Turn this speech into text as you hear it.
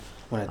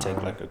want to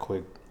take like a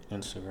quick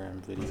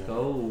Instagram video. Let's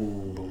go.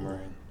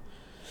 Boomerang.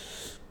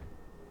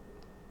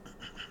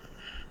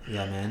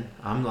 Yeah, man.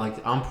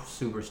 I'm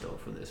super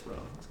stoked for this, bro.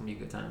 It's gonna be a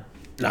good time.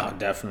 No,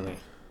 definitely.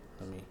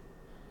 Let me.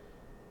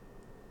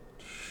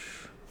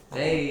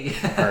 Hey.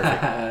 Perfect.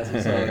 That's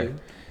what's up, dude.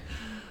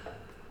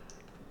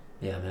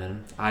 Yeah,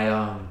 man.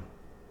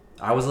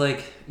 I was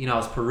like, I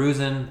was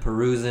perusing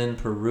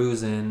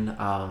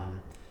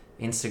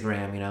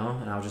Instagram,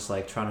 and I was just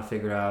like trying to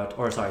figure out,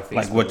 Facebook.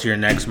 Like what your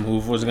next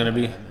move was gonna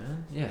be. Yeah,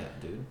 man. Yeah,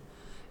 dude.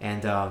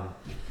 And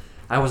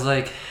I was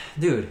like,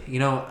 dude,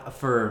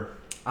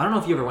 I don't know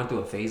if you ever went through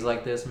a phase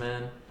like this,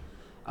 man.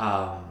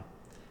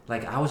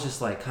 Like I was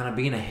just like kind of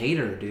being a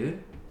hater,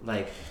 dude.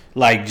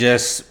 Like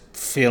just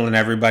feeling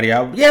everybody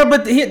out. Yeah,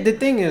 but the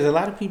thing is, a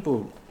lot of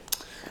people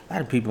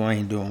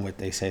ain't doing what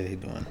they say they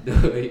doing.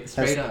 Dude,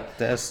 straight up.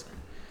 That's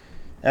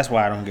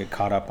why I don't get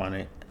caught up on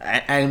it.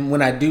 And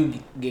when I do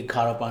get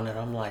caught up on it,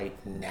 I'm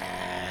like, nah.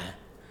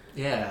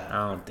 Yeah.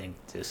 I don't think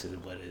this is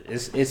what it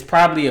is. It's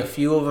probably a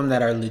few of them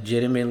that are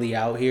legitimately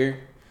out here,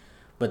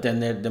 but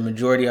then the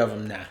majority of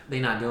them, nah. They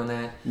not doing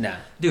that? Nah.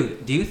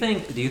 Dude, do you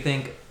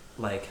think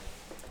like,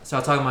 so I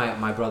was talking to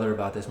my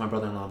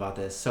brother-in-law about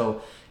this.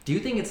 So do you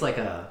think it's like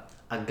a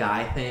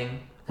guy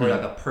thing or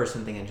like a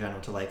person thing in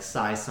general to like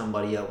size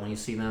somebody up when you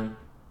see them?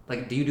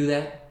 Like, do you do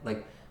that?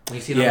 Like, when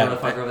you see another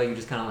motherfucker, like you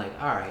just kind of like,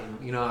 all right,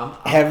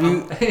 Have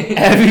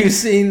you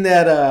seen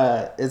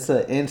that? It's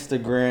an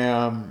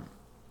Instagram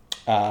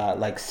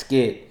like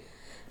skit.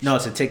 No,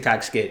 it's a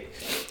TikTok skit,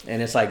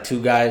 and it's like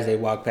two guys. They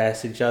walk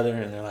past each other,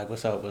 and they're like,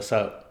 "What's up? What's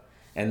up?"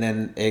 And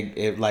then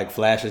it like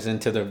flashes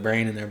into their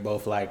brain, and they're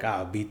both like,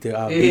 "I'll beat your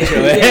ass."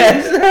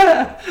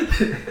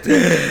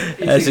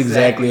 That's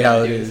exactly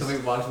how it is.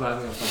 Somebody walks by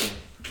me, I'm fucking,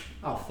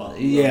 oh fuck.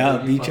 Yeah,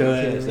 I'll beat your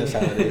ass. That's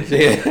how it is.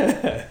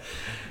 Yeah.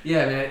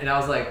 Yeah, man. And I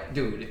was like,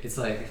 dude, it's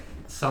like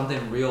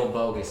something real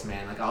bogus,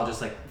 man. Like I'll just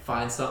like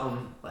find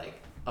something like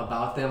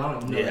about them. I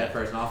don't even know that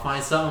person. I'll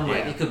find something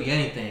like it could be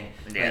anything.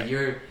 Yeah. Like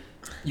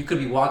you could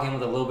be walking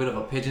with a little bit of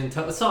a pigeon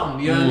toe,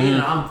 something. You know what I mean?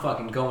 And I'm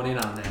fucking going in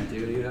on that,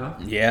 dude.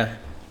 Yeah,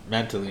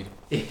 mentally.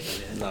 Yeah,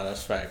 no,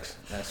 that's facts.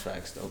 That's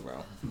facts, though,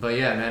 bro. But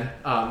yeah, man.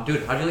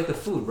 Dude, how'd you like the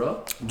food,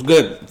 bro?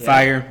 Good, yeah.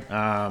 Fire.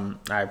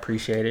 I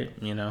appreciate it.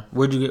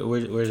 Where'd you get?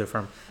 Where's it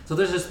from? So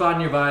there's a spot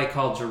nearby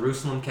called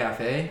Jerusalem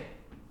Cafe.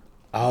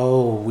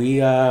 Oh,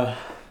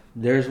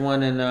 there's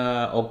one in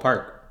Oak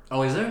Park.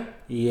 Oh, is there?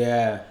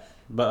 Yeah,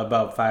 but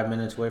about 5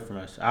 minutes away from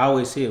us. I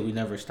always see it. We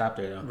never stop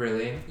there though.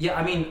 Really? Yeah,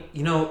 I mean,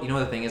 you know what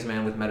the thing is,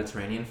 man, with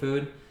Mediterranean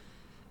food.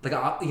 Like,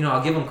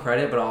 I'll give them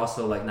credit, but I'll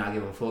also like not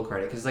give them full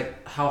credit because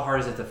like, how hard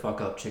is it to fuck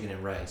up chicken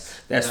and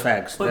rice? That's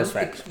facts. But, that's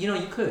facts. You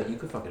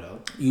could fuck it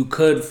up. You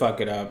could fuck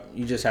it up.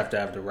 You just have to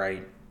have the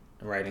right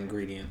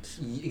ingredients.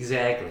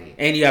 Exactly.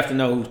 And you have to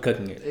know who's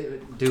cooking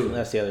it. Dude.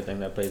 That's the other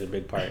thing that plays a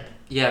big part.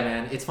 Yeah,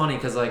 man. It's funny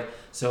because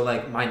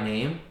my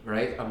name,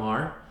 right,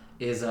 Amar,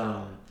 is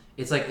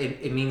it's like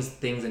it means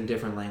things in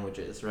different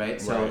languages, right?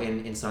 So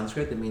in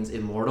Sanskrit it means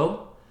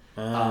immortal.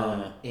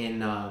 I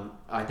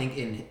think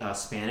in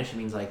Spanish it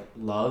means like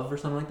love or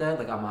something like that,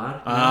 like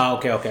Amar.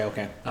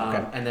 Okay.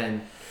 And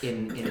then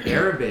in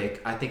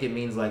Arabic I think it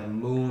means like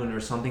moon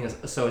or something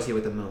associated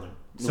with the moon.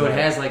 So it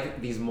has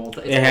like these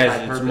multi-purpose.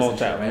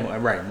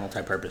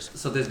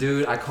 So this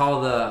dude, I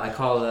call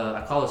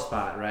the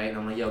spot, right? And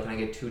I'm like, yo, can I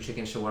get 2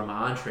 chicken shawarma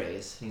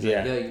entrees? And he's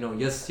like, yeah,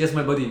 yes,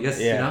 my buddy, yes,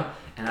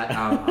 And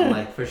I'm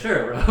like, for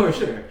sure, bro, for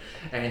sure.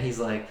 And he's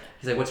like,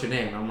 what's your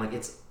name? And I'm like,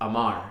 it's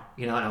Amar,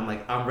 And I'm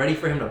like, I'm ready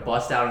for him to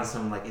bust out in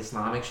some like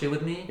Islamic shit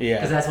with me,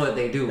 because that's what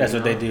they do. That's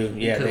what they do.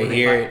 Yeah, they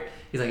hear it.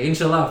 He's like,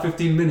 inshallah,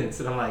 15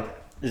 minutes, and I'm like.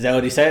 Is that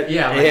what he said?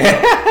 Yeah, like,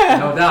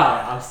 no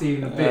doubt. I'm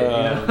seeing the bit.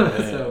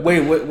 So,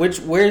 wait,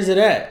 where is it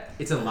at?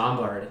 It's in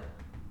Lombard.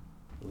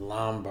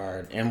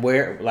 And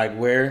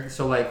where?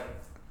 So like,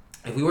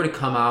 if we were to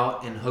come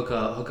out and hook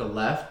a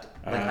left,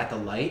 like at the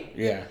light,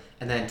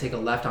 and then take a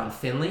left on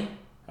Finley.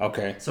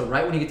 Okay. So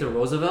right when you get to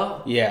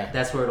Roosevelt,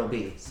 that's where it'll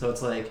be. So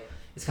it's like.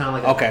 It's kind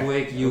of like a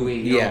quick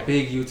UE,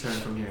 big U-turn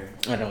from here.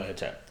 I know where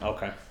it's at.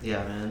 Okay.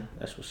 Yeah, man.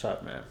 That's what's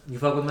up, man. You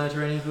fuck with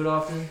Mediterranean food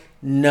often?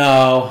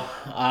 No.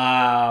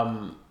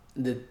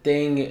 The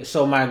thing...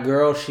 So my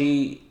girl,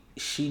 she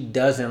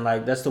doesn't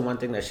like... That's the one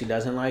thing that she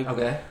doesn't like.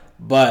 Okay.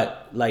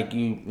 But, like,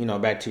 you know,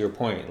 back to your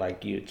point,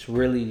 like, it's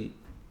really...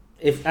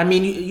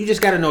 You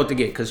just got to know what to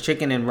get. Because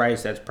chicken and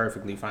rice, that's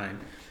perfectly fine.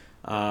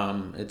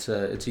 It's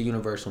a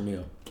universal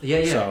meal.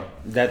 Yeah. So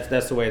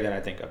that's the way that I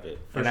think of it.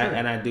 For sure.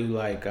 And I do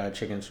like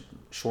chicken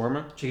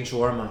shawarma. Chicken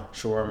shawarma.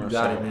 Shawarma. You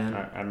got it,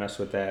 man. I mess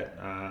with that.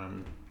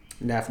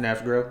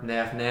 Naf Grill.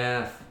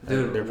 Naf.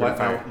 Dude,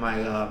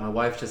 my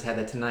wife just had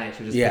that tonight.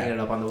 She was just picking it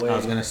up on the way. I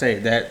was gonna say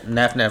that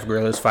Naf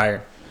Grill is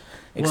fire.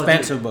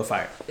 Expensive, but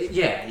fire.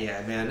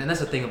 Yeah, man. And that's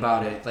the thing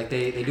about it. Like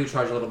they do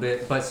charge a little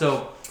bit, but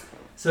so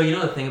you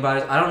know the thing about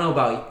it. I don't know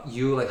about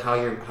you, like how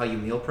you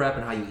meal prep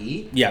and how you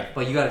eat. Yeah.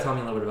 But you got to tell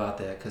me a little bit about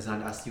that because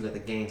I see you got the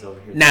gains over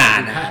here. Nah.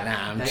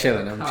 I'm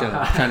chilling. I'm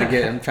trying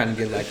to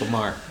get like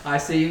Amar. I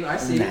see you.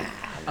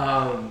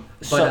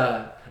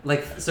 Nah.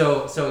 Like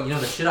so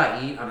the shit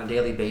I eat on a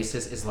daily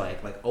basis is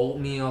like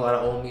oatmeal, a lot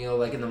of oatmeal.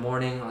 Like in the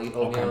morning, I'll eat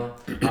oatmeal.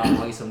 Okay.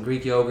 I'll eat some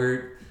Greek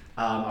yogurt.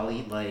 I'll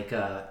eat like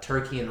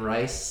turkey and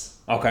rice.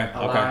 Okay. A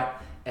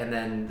lot. And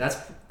then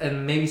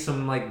and maybe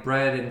some like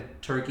bread and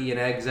turkey and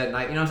eggs at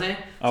night. You know what I'm saying?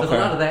 So it's a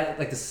lot of that,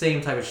 like the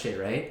same type of shit,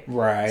 right?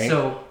 Right.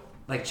 So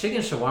like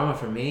chicken shawarma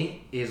for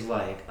me is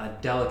like a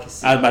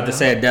delicacy. I was about to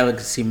say a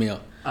delicacy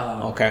meal.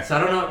 Okay. So I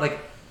don't know, like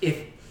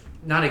if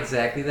not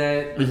exactly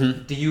that.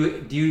 Mm-hmm. Do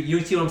you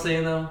see what I'm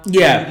saying though?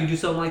 Yeah. Do you do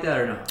something like that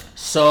or no?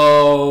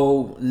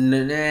 So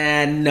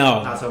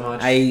no. Not so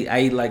much. I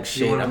eat like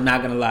shit. I'm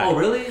not gonna lie. Oh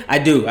really? I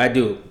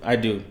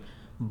do.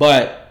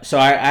 But so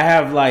I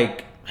have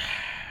like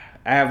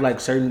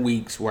certain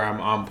weeks where I'm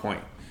on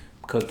point,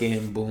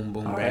 cooking, boom,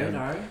 bam. All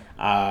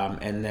right.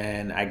 And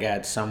then I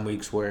got some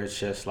weeks where it's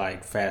just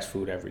like fast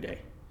food every day.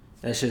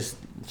 That's just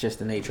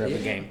the nature of the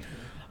game,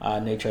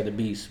 nature of the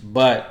beast.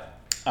 But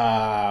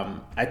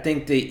I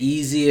think the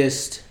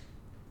easiest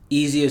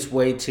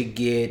way to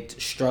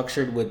get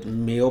structured with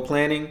meal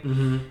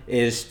planning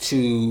is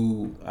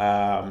to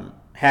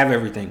have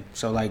everything.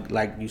 So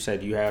like you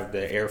said, you have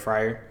the air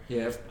fryer.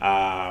 Yeah.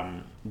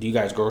 Do you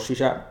guys grocery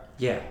shop?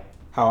 Yeah.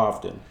 How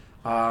often?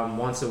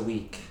 Once a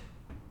week.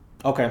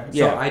 Okay.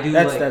 Yeah. So I do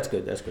that's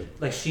good. That's good.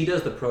 Like she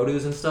does the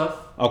produce and stuff.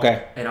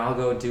 Okay. And I'll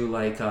go do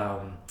like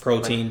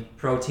protein. Like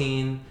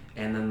protein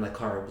and then the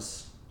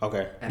carbs.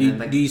 Okay. And do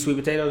then, you eat sweet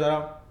potatoes at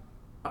all?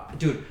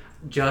 Dude,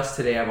 just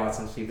today I bought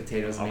some sweet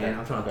potatoes, okay. man.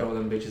 I'm trying to throw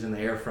them bitches in the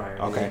air fryer.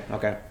 Dude.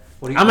 Okay.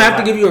 I'm gonna have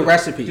to give you a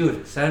recipe.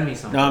 Dude, send me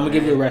something. No, I'm gonna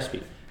give you a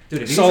recipe.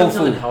 Dude, if you need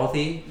something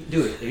healthy,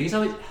 if you need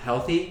something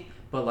healthy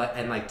but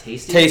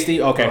tasty.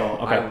 Tasty, okay,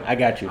 I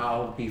got you.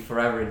 I'll be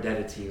forever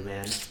indebted to you,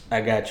 man.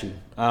 I got you.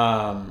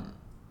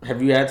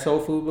 Have you had soul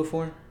food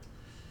before?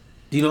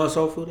 Do you know what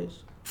soul food is?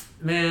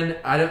 Man,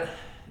 I don't.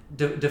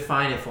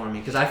 Define it for me,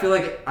 because I feel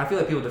like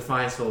people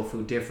define soul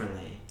food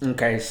differently.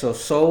 Okay, so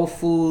soul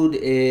food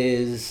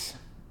is,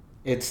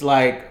 it's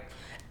like,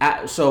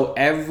 so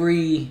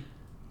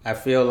I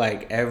feel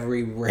like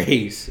every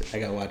race. I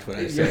gotta watch what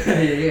I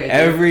say. Yeah.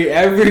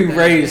 Every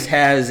race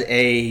has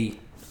a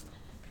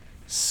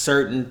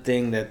certain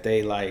thing that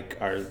they like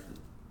are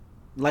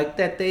like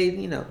that they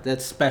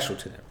that's special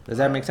to them. Does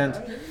that make sense?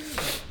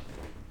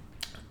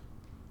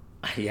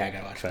 Yeah, I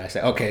gotta watch what I say.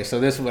 Okay, so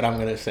this is what I'm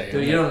gonna say.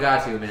 Dude, you don't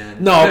got to,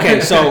 man. No,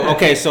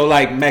 okay, so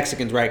like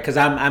Mexicans, right? Because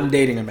I'm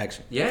dating a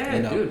Mexican.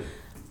 Yeah, dude.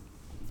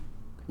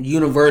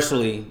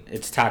 Universally,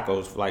 it's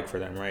tacos, like for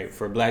them, right?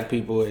 For black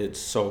people, it's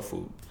soul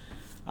food.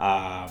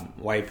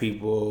 White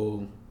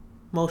people,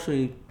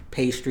 mostly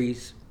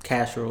pastries,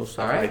 casseroles,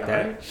 stuff like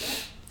that.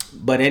 Right.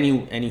 But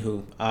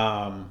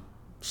anywho,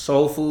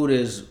 soul food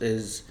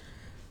is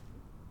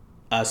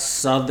a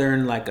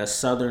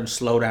southern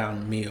slow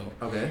down meal.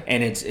 Okay.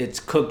 And it's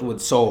cooked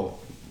with soul.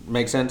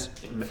 Make sense?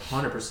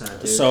 100%.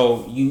 Dude.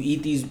 So you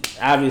eat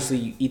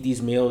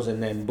these meals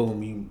and then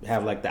boom, you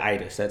have like the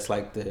itis. That's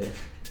like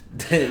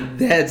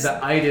that's the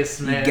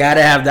itis, man. You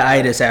gotta have the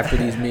itis after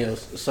these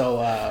meals. So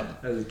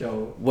that's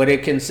dope. What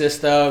it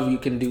consists of, you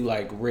can do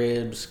like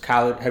ribs,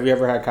 collard. Have you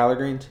ever had collard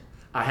greens?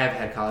 I have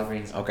had collard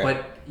greens. Okay.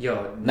 But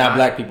not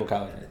black people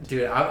collard greens.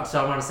 Dude,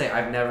 so I want to say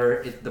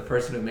the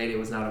person who made it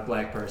was not a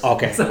black person.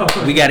 Okay. So.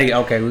 We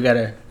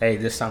gotta. Hey,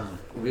 this summer.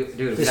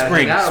 This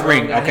spring.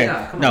 Okay.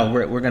 No,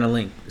 we're gonna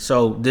link.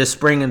 So this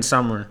spring and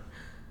summer,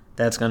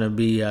 that's gonna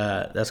be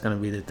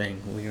the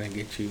thing. We're gonna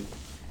get you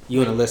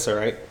and Alyssa,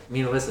 right?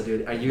 Me and Alyssa,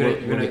 dude. Are you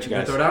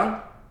gonna throw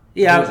down?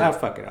 Yeah, I'll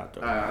fuck it out.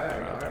 All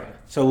right.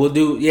 So we'll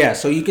do. Yeah.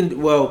 So you can.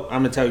 Well,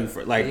 I'm gonna tell you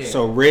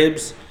so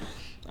ribs,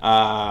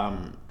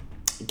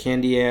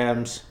 candy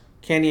yams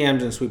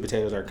and sweet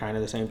potatoes are kind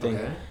of the same thing.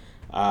 Okay.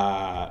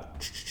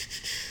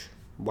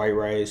 White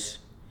rice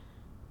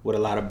with a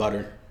lot of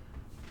butter.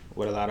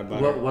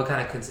 What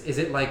kind of is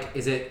it like?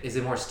 Is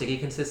it more sticky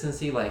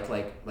consistency like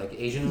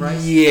Asian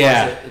rice?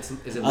 Yeah,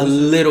 is it a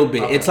little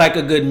bit. Okay. It's like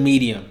a good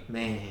medium.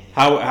 Man,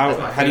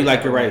 how do you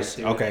like your rice?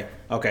 Okay.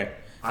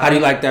 How do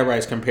you like that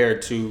rice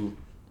compared to?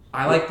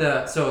 I like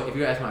so if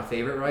you ask my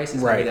favorite rice,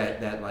 it's gonna be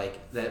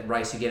that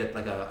rice you get at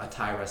like a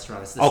Thai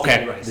restaurant. It's the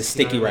sticky rice. The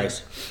sticky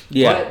rice.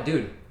 Yeah. But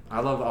dude, I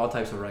love all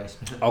types of rice.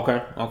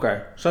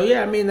 Okay. So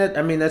yeah, I mean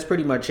that's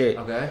pretty much it.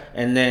 Okay.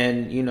 And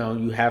then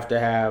you have to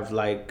have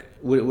like,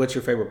 what's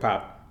your favorite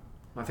pop?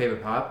 My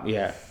favorite pop?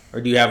 Yeah. Or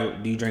do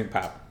you drink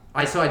pop?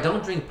 I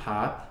don't drink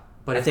pop.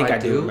 But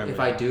if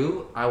I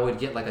do, I would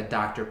get like a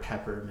Dr.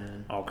 Pepper,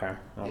 man. Okay.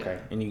 Yeah.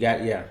 And you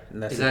got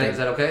Is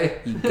that okay?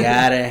 You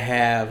gotta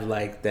have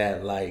like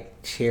that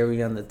like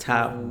cherry on the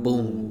top. Ooh.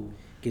 Boom.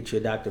 Get you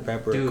a Dr.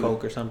 Pepper, or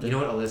Coke or something. You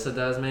know what Alyssa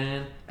does,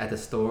 man? At the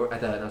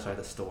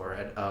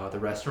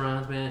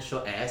restaurants, man.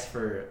 She'll ask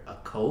for a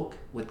Coke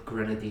with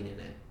grenadine in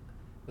it.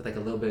 With like a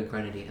little bit of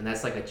grenadine, and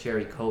that's like a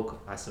cherry Coke,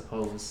 I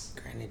suppose.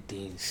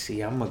 Grenadine.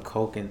 See, I'm a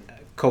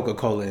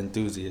Coca-Cola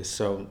enthusiast,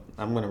 so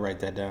I'm gonna write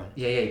that down.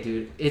 Yeah,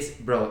 dude.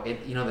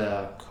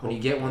 When you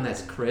get one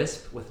that's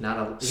crisp with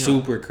not a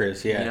super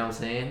crisp, yeah. You know what I'm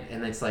saying?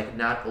 And it's like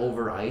not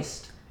over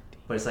iced,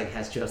 but it's like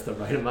has just the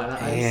right amount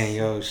of ice.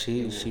 Man,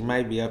 she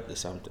might be up to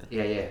something.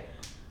 Yeah.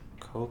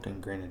 Coke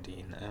and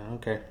grenadine.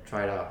 Okay.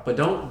 Try it out, but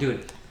don't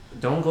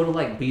go to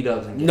like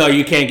B-Dubs and No,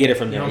 you can't get it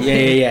from there.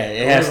 Yeah.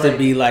 It has to like,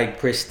 be like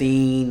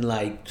pristine,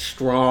 like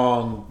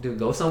strong. Dude,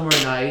 go somewhere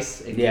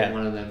nice and get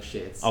one of them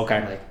shits. Okay.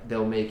 And, like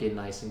they'll make it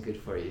nice and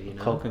good for you. You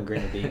know. Coke and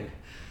grenadine.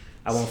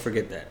 I won't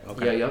forget that.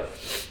 Okay. Yeah. Yep.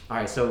 All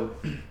right. So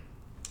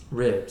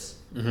ribs.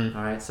 Mm-hmm.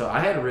 All right. So I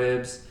had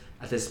ribs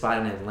at this spot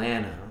in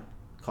Atlanta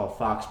called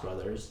Fox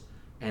Brothers,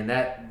 and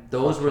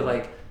those were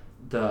like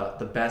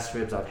the best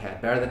ribs I've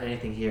had, better than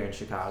anything here in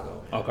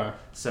Chicago. Man. Okay.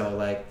 So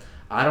like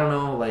I don't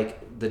know like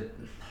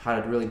how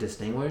to really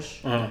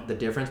distinguish the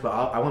difference, but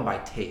I went by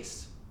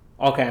taste.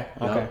 Okay.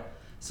 Yep. Okay.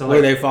 So were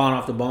like, they falling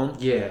off the bone?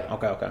 Yeah.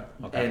 Okay.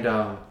 And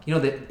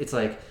it's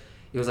like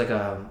it was like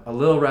a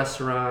little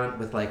restaurant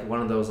with like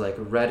one of those like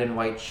red and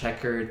white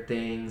checkered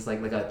things, like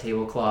a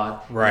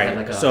tablecloth. Right.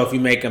 Like so if you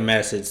make a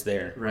mess, it's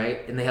there.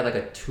 Right, and they had like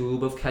a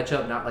tube of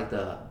ketchup, not like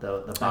the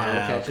bottle of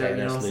ketchup. Okay,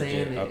 you know what I'm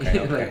saying?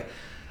 Okay. Like,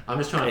 I'm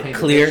just trying to paint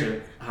clear. the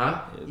picture.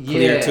 Huh?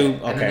 Clear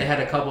tube. Okay. And then they had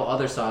a couple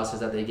other sauces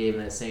that they gave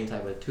in that same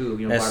type of tube.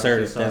 You know, that's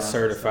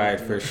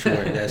certified for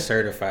sure. That's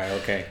certified.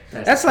 Okay.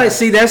 That's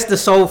that's the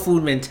soul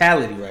food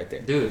mentality right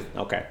there, dude.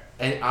 Okay.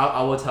 And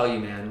I will tell you,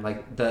 man,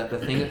 like the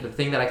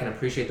thing that I can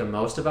appreciate the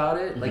most about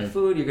it, like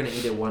food, you're gonna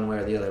eat it one way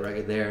or the other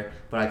right there.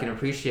 But I can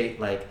appreciate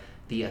like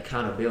the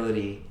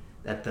accountability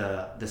that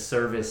the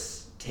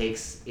service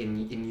takes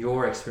in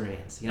your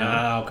experience. You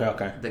know.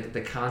 Okay.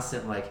 The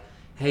constant like,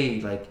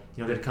 hey, like,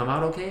 you know, did it come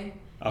out okay?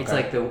 It's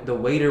like the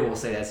waiter will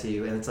say that to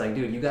you, and it's like,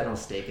 dude, you got no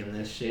stake in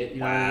this shit.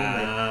 You know what I mean?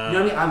 Like, you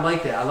know what I mean? I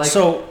like that.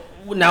 So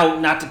now,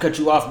 not to cut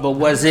you off, but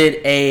was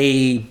it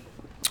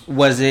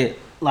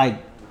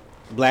like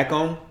black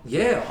owned?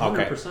 Yeah,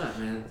 100%,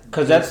 man.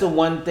 Because that's the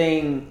one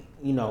thing,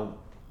 you know,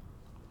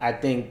 I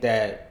think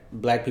that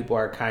black people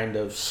are kind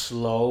of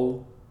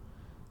slow.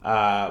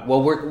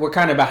 Well, we're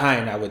kind of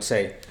behind, I would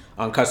say,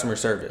 on customer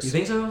service. You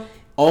think so?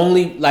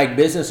 Only like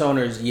business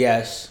owners,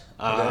 yes.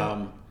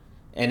 Okay.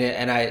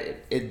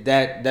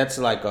 That's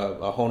like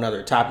a whole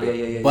nother topic.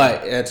 Yeah.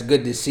 But that's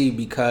good to see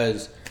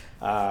because,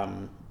 I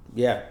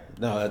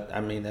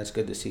mean, that's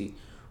good to see.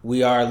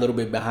 We are a little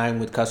bit behind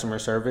with customer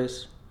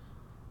service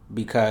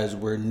because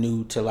we're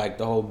new to like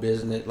the whole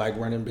business, like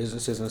running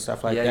businesses and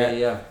stuff like that.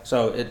 Yeah.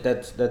 So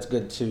that's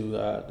good to hear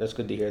that. That's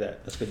good to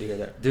hear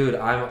that. Dude,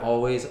 I'm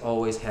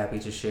always happy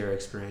to share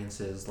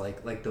experiences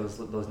like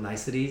those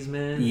niceties,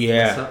 man.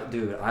 Yeah.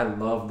 Dude, I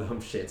love them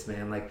shits,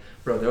 man. Like,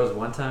 bro, there was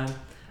one time,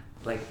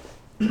 like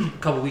a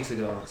couple weeks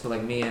ago. So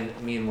like me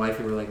and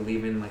wifey were like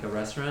leaving like a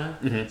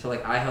restaurant. Mm-hmm. So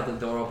like I held the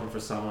door open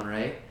for someone,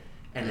 right?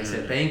 And they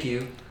said thank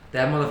you.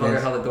 That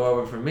motherfucker held the door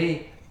open for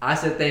me. I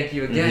said thank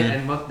you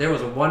again, and there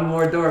was one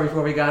more door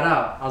before we got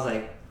out. I was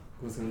like,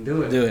 who's gonna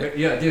do it?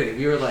 Yeah, dude.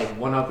 We were like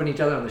one-upping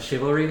each other on the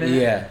chivalry, man.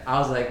 Yeah. I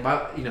was like,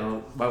 my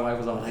wife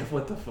was all like,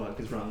 what the fuck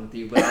is wrong with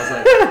you? But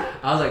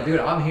I was like,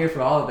 dude, I'm here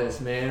for all of this,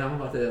 man. I'm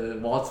about to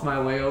waltz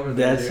my way over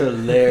there. That's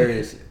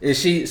hilarious. Is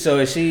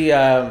she?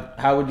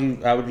 How would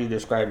you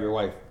describe your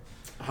wife?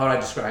 How would I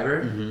describe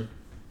her?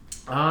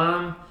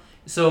 Mm-hmm.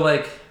 So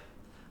like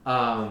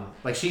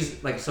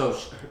she's like, so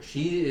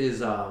she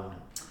is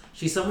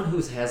she's someone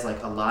who has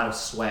like a lot of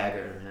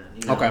swagger, man.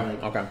 You know?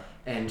 Okay.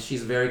 And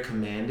she's very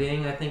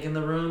commanding, I think, in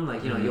the room.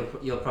 Like, you know,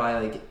 you'll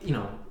probably like, you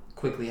know,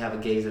 quickly have a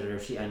gaze at her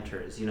if she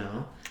enters. You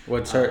know.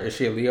 What's her? Is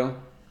she a Leo?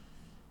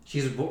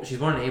 She's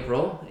born in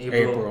April.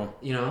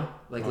 You know,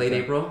 like late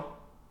April.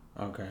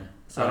 Okay.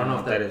 So I don't know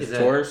if that is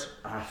Taurus.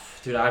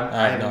 Dude,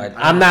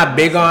 I'm not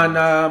big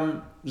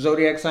on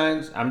zodiac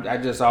signs.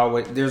 There's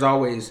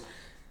always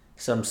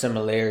some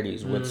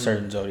similarities with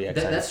certain zodiac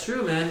signs. That's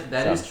true, man.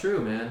 That is true,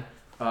 man.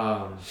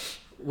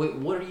 Wait,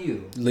 what are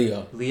you?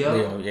 Leo,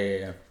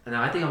 yeah. And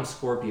I think I'm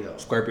Scorpio.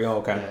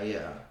 Okay.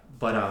 Yeah.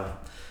 But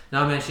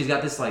no, man, she's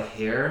got this like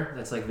hair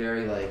that's like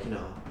very like, you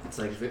know,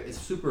 it's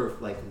super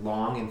like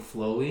long and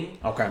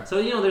flowy. Okay. So,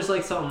 you know, there's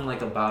like something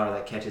like about her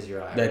that catches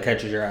your eye.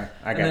 Catches your eye.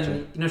 I got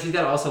you. You know, she's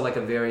got also like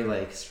a very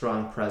like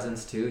strong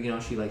presence too. You know,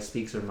 she like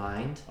speaks her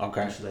mind.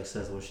 Okay. And she like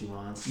says what she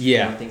wants.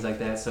 Yeah. You know, things like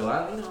that. So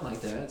I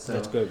like that. So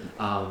that's good.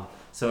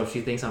 So if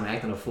she thinks I'm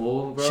acting a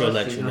fool, bro, she'll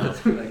let you know.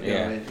 Like,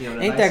 yeah. You know,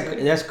 ain't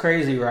that's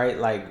crazy, right?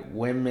 Like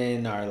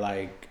women are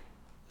like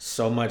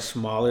so much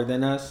smaller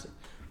than us,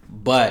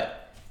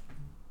 but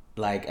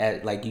like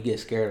you get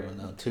scared of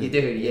them though too.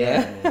 Dude,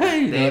 yeah.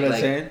 You know what I'm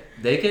saying?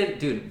 They can,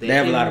 dude. They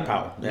have a lot of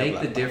power. Make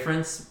the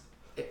difference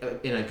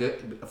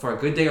for a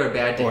good day or a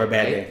bad day. Or a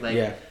bad day. Like,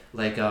 yeah.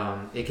 Like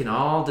it can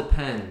all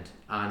depend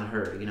on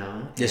her, you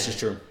know. This is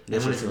true.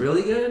 And when it's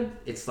really good,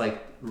 it's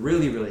like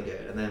really, really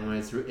good. And then when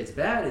it's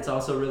bad, it's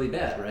also really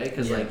bad, right?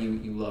 Because like you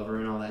love her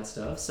and all that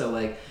stuff. So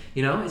like,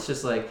 you know, it's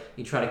just like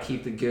you try to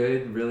keep the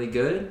good really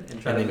good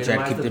and try to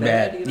minimize keep the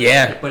bad. You know?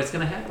 Yeah. But it's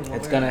gonna happen.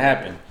 It's gonna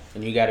happen,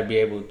 and you got to be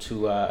able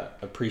to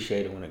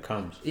appreciate it when it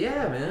comes.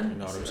 Yeah, man. You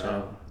know what I'm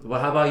saying? Well,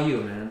 how about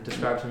you, man?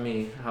 Describe to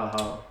me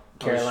how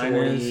Carolina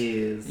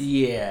is.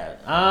 Yeah.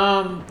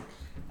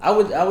 I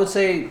would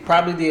say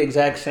probably the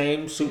exact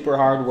same. Super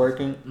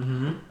hardworking.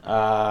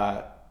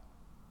 Mm-hmm.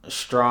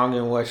 Strong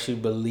in what she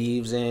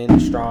believes in.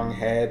 Strong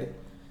head,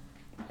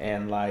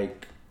 and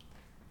like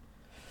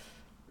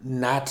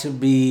not to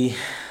be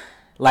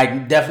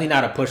like definitely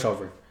not a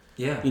pushover.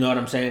 Yeah. You know what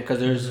I'm saying? Because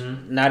there's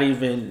not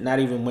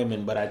even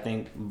women, but I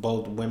think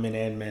both women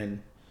and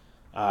men,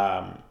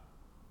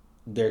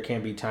 there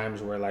can be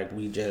times where like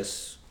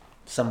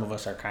some of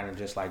us are kind of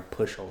just like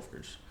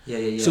pushovers.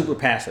 Yeah. Super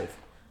passive.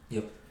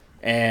 Yep.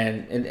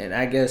 And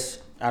I guess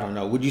I don't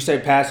know. Would you say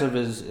passive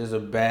is a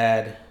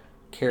bad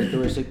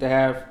characteristic to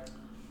have?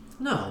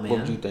 No, man. What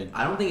would you think?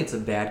 I don't think it's a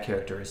bad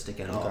characteristic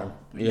at all.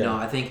 Yeah. You know,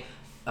 I think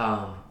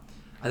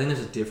there's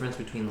a difference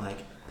between like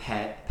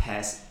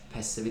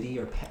passivity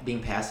or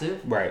being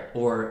passive, right,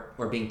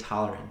 or being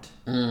tolerant,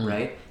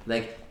 right?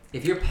 Like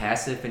if you're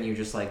passive and you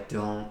just like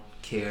don't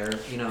care,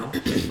 you know,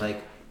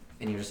 like,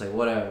 and you're just like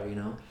whatever, you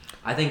know.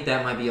 I think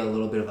that might be a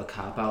little bit of a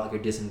cop out, like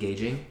you're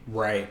disengaging,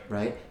 right.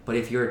 But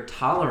if you're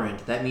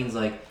tolerant, that means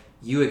like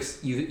you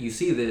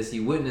see this,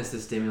 you witness the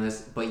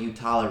stimulus, but you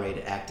tolerate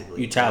it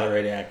actively. You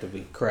tolerate it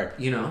actively, correct?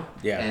 You know,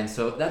 yeah. And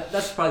so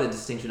that's probably the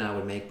distinction I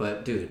would make.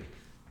 But dude,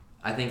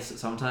 I think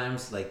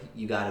sometimes like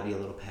you gotta be a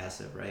little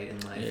passive, right? In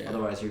life,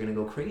 otherwise you're gonna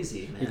go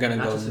crazy, man. You're gonna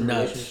Not go just in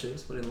nuts.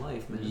 relationships, but in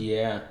life, man.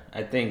 Yeah,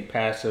 I think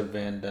passive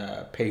and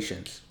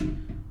patience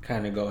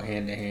kind of go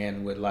hand in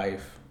hand with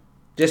life.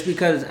 Just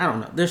because I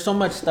don't know, there's so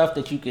much stuff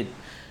that you could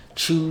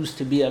choose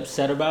to be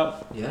upset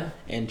about,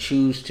 and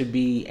choose to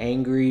be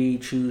angry,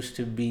 choose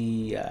to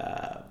be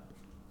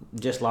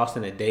just lost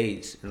in the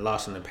days and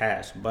lost in the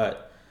past.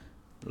 But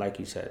like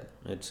you said,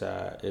 it's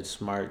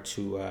smart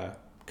to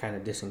kind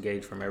of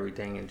disengage from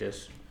everything and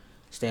just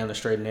stay on the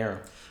straight and narrow.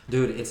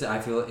 Dude, I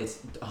feel it's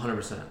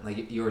 100%.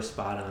 Like you're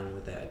spot on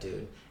with that,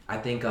 dude. I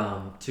think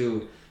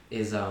too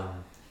is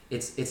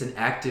it's an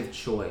active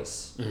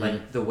choice,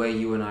 like the way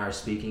you and I are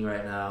speaking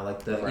right now,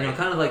 like the you know,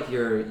 kind of like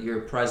your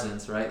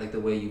presence, right? Like the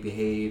way you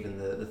behave and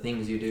the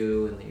things you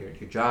do and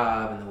your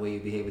job and the way you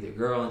behave with your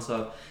girl and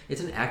stuff.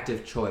 It's an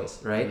active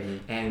choice, right?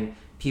 And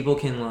people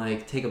can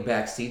like take a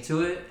back seat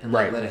to it and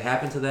like let it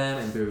happen to them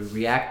and be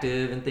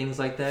reactive and things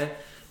like that.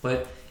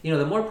 But you know,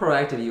 the more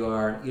proactive you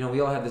are, you know, we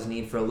all have this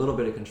need for a little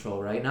bit of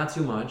control, right? Not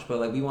too much, but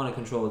like we want to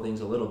control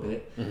things a little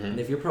bit. And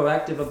if you're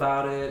proactive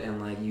about it and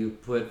like you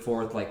put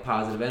forth like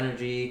positive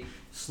energy,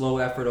 slow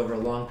effort over a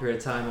long period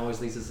of time always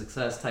leads to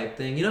success type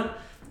thing, you know?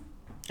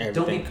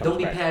 Don't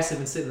be passive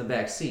and sit in the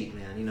back seat,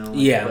 man, you know?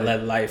 Like,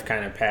 let life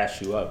kind of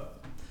pass you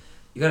up.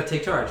 You got to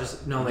take charge.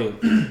 Just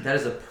like that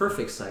is a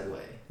perfect segue.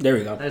 There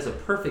we go. That is a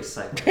perfect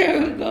segue.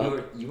 There we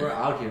go. You were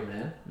out here,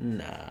 man.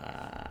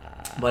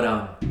 Nah.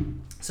 But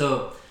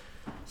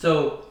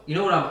So you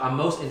know what I'm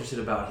most interested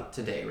about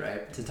today,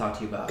 right? To talk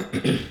to you about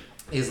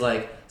is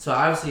like, so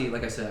obviously,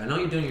 like I said, I know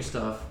you're doing your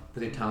stuff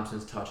with your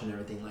Thompson's touch and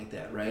everything like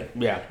that, right?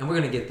 Yeah. And we're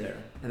gonna get there,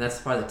 and that's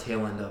probably the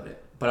tail end of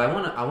it. But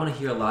I wanna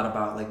hear a lot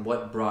about like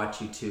what brought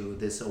you to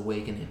this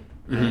awakening,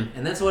 right?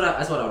 And that's what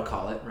I would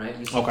call it, right?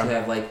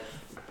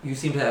 You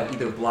seem to have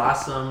either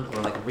blossomed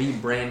or like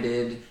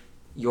rebranded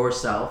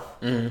yourself,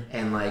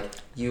 and like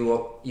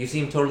you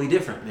seem totally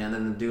different, man,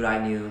 than the dude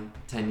I knew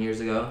 10 years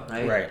ago,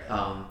 right? Right.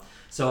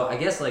 So I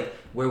guess like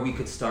where we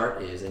could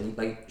start is, and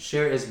like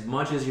share as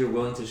much as you're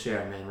willing to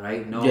share, man,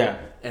 right? No. Yeah.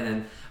 And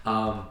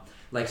then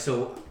like,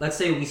 so let's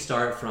say we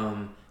start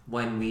from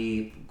when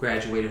we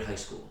graduated high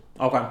school.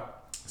 Okay.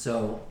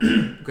 So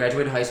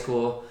graduated high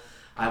school,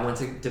 I went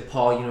to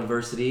DePaul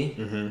University,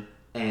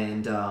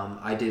 and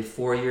I did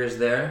 4 years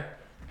there,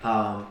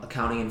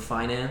 accounting and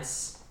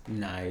finance.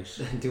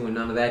 Nice. Doing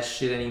none of that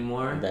shit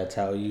anymore. That's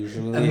how it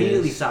usually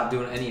Immediately is. stopped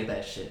doing any of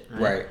that shit.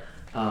 Right.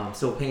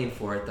 Still paying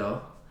for it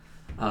though.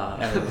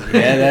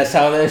 Yeah, that's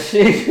how that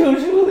shit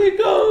usually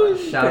goes.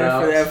 Shout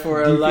out for that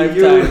for a DPU.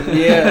 lifetime.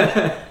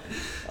 Yeah.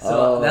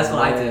 So that's what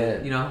I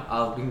did. You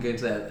know, we can get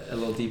into that a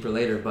little deeper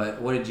later.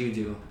 But what did you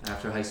do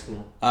after high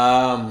school?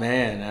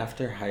 Man,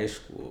 after high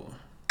school,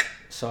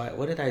 so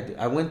what did I do?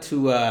 I went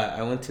to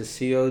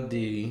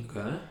COD.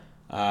 Okay.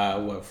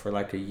 For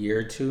like a year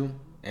or two,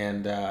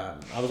 and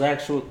I was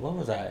actually, what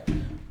was I?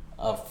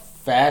 A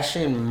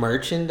fashion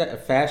merchandise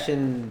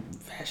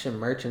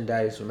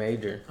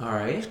major. All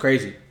right. It's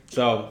crazy.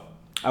 So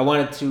I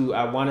wanted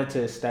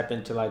to step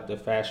into like the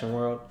fashion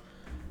world.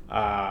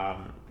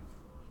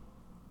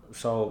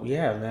 So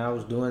yeah, man, I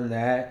was doing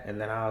that, and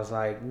then I was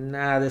like,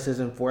 nah, this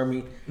isn't for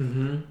me.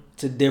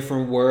 It's a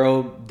different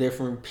world,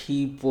 different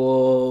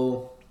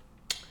people.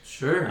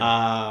 Sure.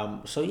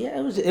 So yeah,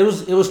 it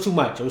was too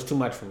much. It was too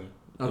much for me.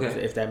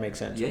 Okay. If that makes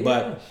sense. Yeah.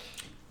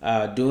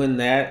 But doing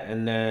that,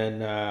 and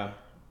then I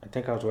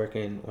think I was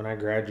working when I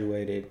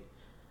graduated.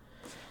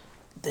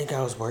 I think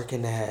I was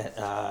working at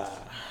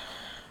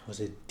was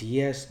it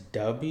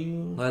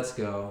DSW? Let's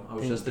go. I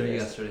was just there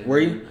yesterday. Were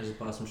you? I just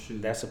bought some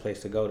shoes. That's the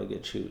place to go to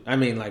get shoes. I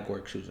mean, like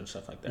work shoes and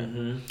stuff like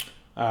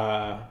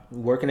that.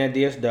 Working at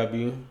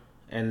DSW,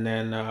 and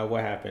then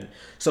what happened?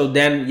 So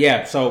then,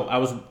 so I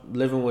was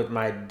living with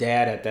my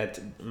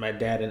dad my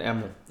dad and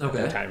Emma at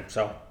that time.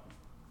 So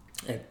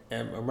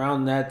and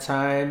around that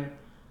time,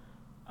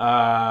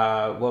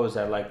 what was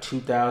that, like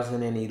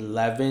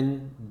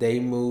 2011? They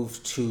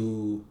moved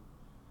to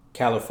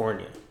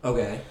California.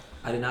 Okay.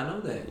 I did not know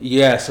that.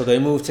 Yeah, so they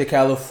moved to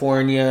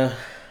California.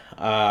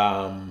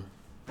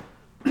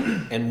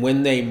 And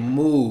when they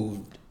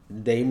moved,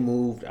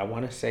 I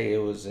want to say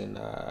it was in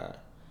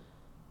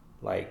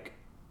like,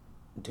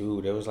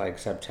 dude, it was like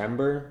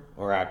September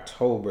or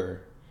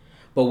October.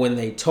 But when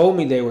they told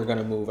me they were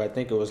gonna move, I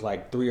think it was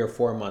like 3 or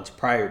 4 months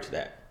prior to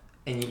that.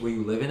 And were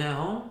you living at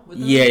home with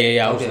them?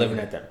 Yeah. I was living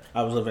at them.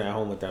 I was living at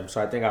home with them.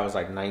 So I think I was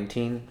like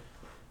 19.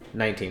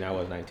 I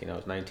was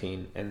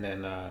 19. And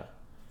then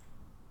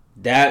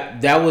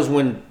that was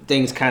when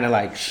things kind of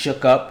like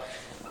shook up,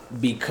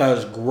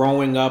 because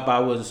growing up, I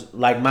was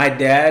like, my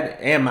dad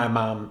and my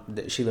mom,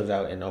 she lives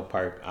out in Oak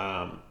Park.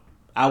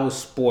 I was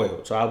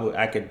spoiled, so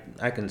I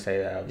can say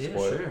that I was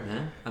spoiled. Sure,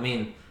 man. I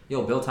mean,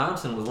 yo, Bill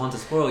Thompson was one to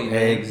spoil you,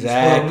 man.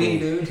 Exactly. He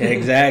spoiled me, dude.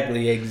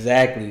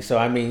 exactly. So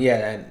I mean,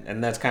 yeah,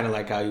 and that's kind of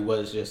like how he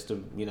was, just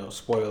to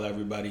spoil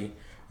everybody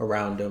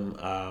around him.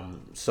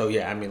 So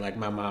yeah, I mean, like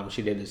my mom,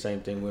 she did the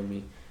same thing with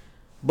me.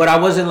 But I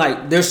wasn't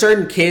like, there's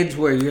certain kids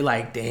where you're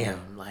like,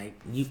 damn, like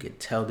you could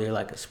tell they're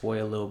like a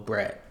spoiled little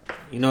brat.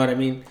 You know what I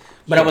mean?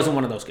 But I wasn't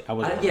one of those kids. I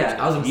was gonna say,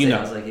 I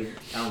was like, I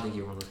don't think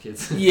you were one of those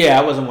kids. Yeah,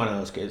 I wasn't one of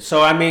those kids.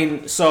 So I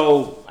mean,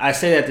 so I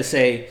say that to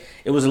say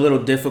it was a little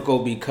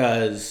difficult,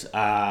 because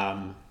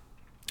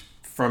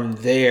from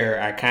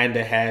there I kind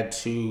of had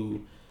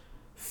to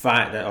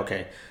find that.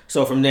 Okay,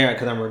 so from there,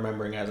 because I'm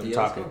remembering as I'm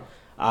talking.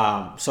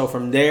 So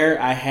from there,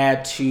 I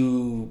had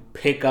to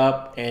pick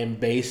up and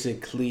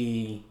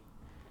basically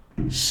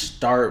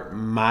start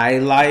my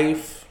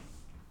life,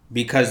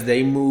 because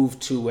they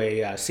moved to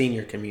a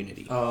senior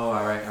community. Oh,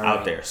 all right.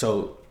 Out there.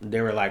 So they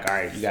were like, all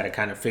right, you got to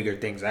kind of figure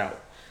things out.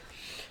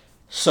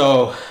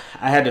 So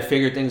I had to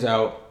figure things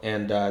out,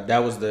 and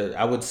that was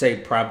that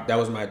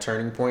was my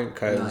turning point,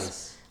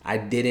 because I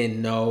didn't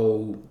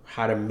know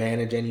how to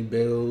manage any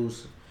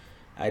bills.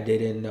 I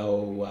didn't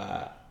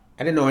know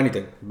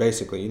anything,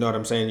 basically. You know what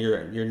I'm saying?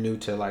 You're new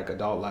to like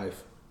adult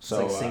life.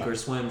 So it's like sink or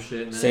swim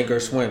shit, man. Sink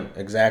or swim,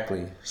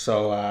 exactly.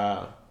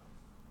 So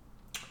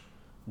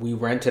we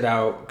rented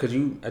out, because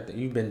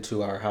you've been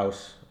to our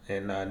house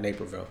in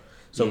Naperville.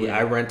 So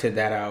I rented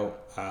that out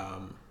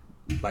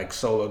like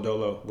solo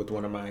dolo with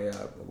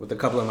with a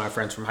couple of my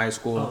friends from high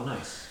school. Oh,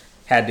 nice.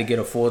 Had to get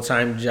a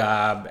full-time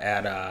job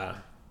at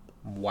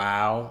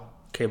Wow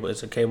Cable.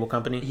 It's a cable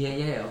company.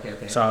 Yeah.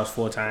 Okay. So I was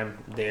full-time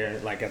there,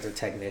 like as a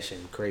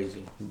technician.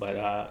 Crazy, but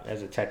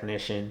as a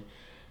technician.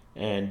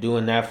 And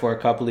doing that for a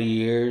couple of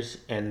years,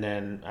 and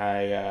then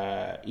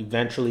I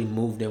eventually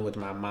moved in with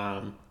my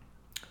mom.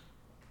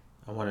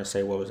 I want to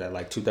say, what was that,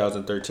 like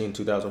 2013,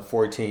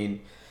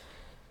 2014.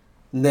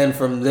 And then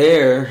from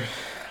there,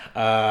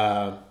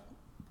 what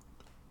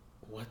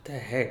the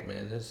heck,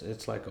 man?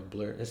 It's like a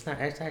blur. It's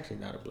actually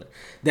not a blur.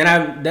 Then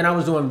I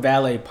was doing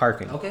valet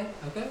parking. Okay.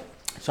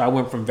 So I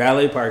went from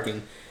valet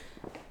parking.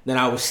 Then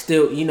I was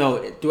still,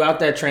 throughout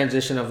that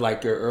transition of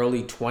like your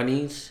early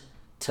 20s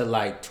to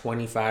like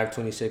 25,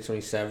 26,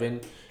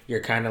 27,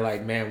 you're kind of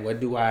like, man,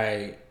 what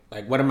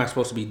am I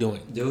supposed to be doing?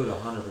 Dude,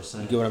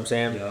 100%. You get what I'm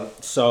saying?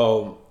 Yep.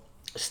 So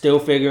still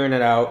figuring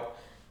it out.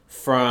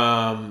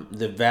 From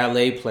the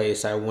valet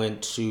place, I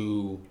went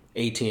to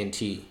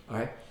AT&T. All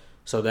right.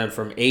 So then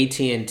from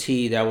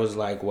AT&T, that was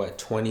like, what,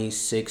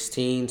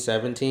 2016,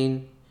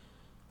 17?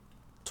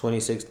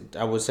 26,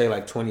 I would say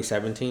like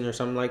 2017 or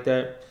something like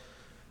that.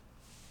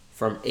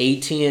 From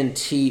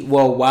AT&T,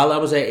 well, while I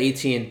was at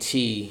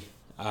AT&T,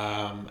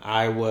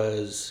 I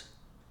was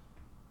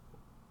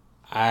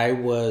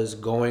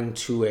going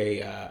to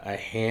a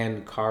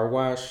hand car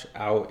wash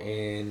out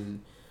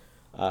in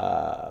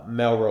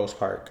Melrose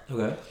Park.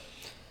 Okay.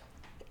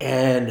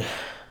 And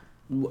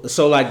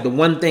so like the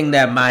one thing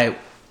that my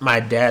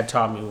dad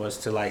taught me was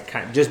to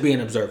like just be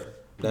an observer.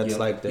 That's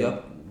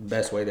the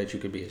best way that you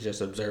could be, is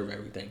just observe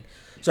everything.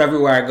 So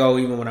everywhere I go,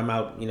 even when I'm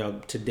out,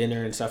 to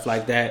dinner and stuff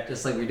like that.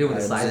 Just like we're doing,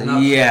 sizing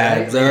up. Yeah,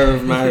 right?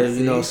 observe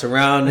my,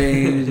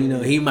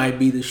 surroundings. He might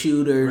be the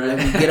shooter. Right. Let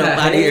me get up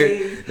out of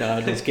here. No,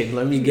 I'm just kidding.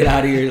 Let me get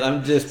out of here.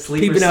 I'm just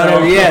peeping out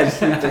every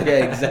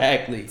yeah,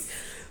 exactly.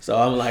 So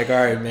I'm like, all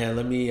right, man.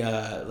 Let me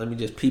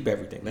just peep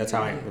everything. That's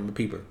how I'm a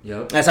peeper.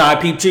 Yep. That's how I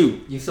peeped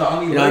you. You saw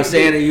me. You know what I'm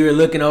saying? And you were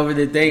looking over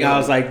the thing. Yep. I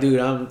was like, dude,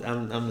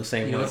 I'm the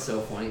same way. You know what's so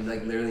funny?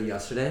 Like literally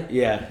yesterday.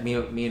 Yeah. Me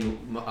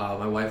and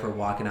my wife were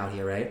walking out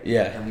here, right?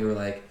 Yeah. And we were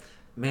like,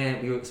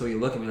 man, so we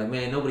look at me like,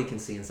 man, nobody can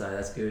see inside.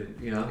 That's good,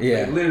 Yeah.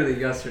 Like, literally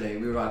yesterday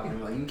we were walking.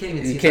 We're like, you can't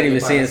even see. You can't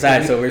even see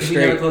inside, so we're straight.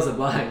 We never close the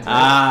blinds. Right?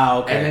 Ah,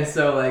 okay. And then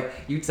so like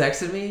you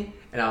texted me,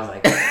 and I was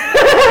like, all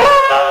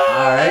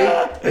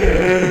right.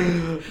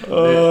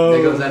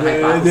 There goes that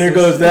hypothesis. There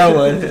goes that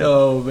one.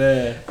 Oh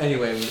man.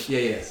 Anyway,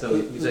 yeah. So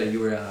you said you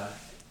were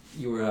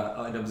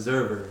an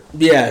observer.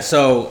 Yeah.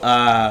 So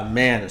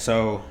man.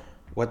 So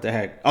what the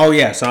heck? Oh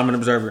yeah. So I'm an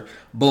observer.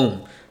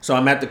 Boom. So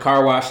I'm at the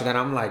car wash, and then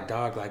I'm like,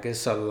 dog, like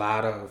it's a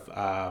lot of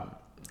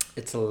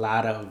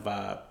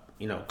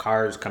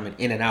cars coming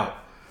in and out.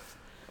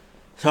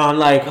 So I'm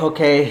like,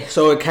 okay.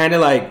 So it kind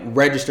of like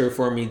registered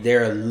for me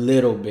there a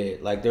little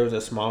bit. Like there was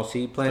a small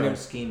seed planted.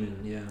 Started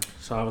scheming, yeah.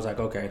 So I was like,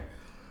 okay.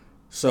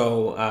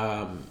 So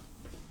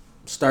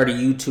started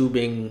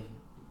YouTubing.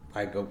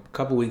 Like a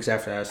couple weeks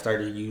after I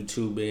started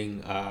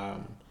YouTubing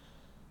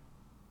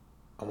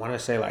I want to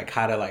say like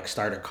how to like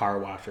start a car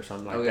wash or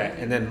something like that.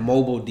 And then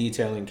mobile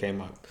detailing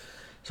came up.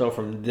 So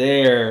from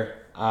there,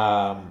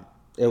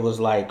 it was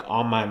like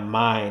on my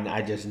mind.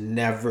 I just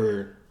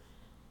never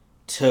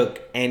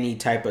took any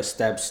type of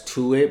steps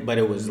to it, but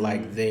it was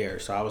like there.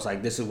 So I was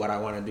like, this is what I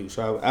want to do.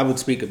 So I would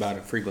speak about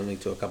it frequently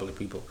to a couple of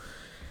people.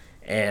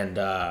 And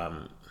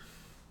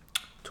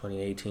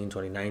 2018,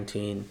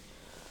 2019.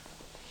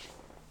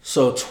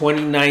 So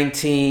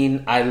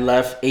 2019, I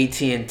left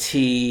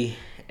AT&T,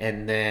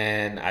 and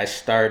then I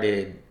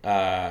started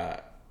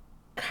Comcast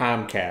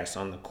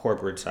on the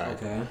corporate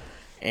side. Okay.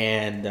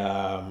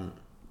 And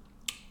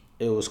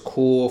it was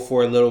cool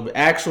for a little bit.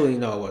 Actually,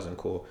 no, it wasn't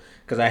cool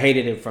because I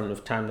hated it from the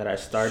time that I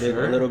started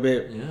a little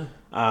bit. Yeah.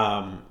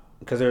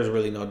 Because there was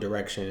really no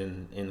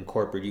direction in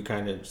corporate. You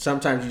kind of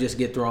sometimes you just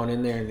get thrown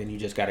in there, and then you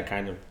just got to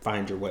kind of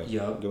find your way.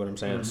 Yep. Get what I'm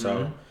saying?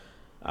 So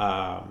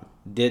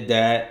did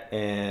that,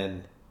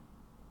 and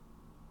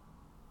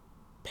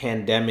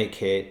pandemic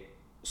hit.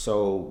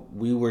 So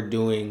we were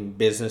doing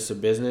business to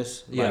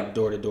business, like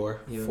door to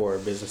door for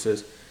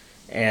businesses,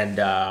 and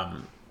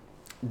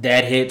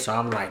that hit. So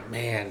I'm like,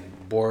 man,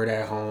 bored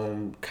at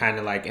home, kind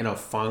of like in a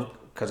funk,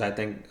 because I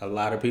think a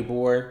lot of people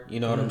were. You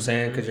know what I'm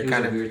saying? Because you're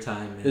kind of weird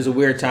time. Man. It was a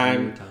weird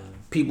time.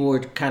 People were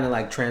kind of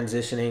like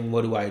transitioning.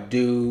 What do I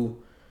do?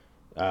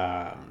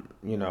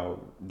 You know,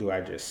 do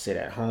I just sit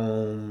at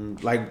home?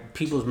 Like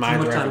people's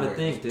minds are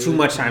everywhere. Too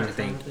much time to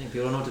think.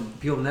 People don't know.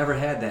 People never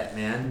had that,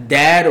 man.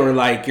 That or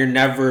like you're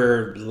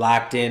never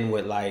locked in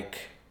with like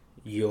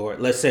your.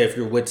 Let's say if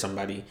you're with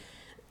somebody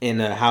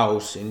in a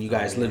house and you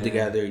guys live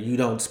together, you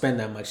don't spend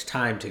that much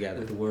time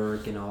together with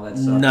work and all that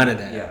stuff. None of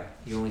that. Yeah,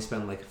 you only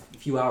spend like a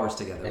few hours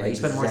together. Right? You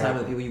spend more time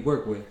with the people you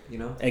work with. You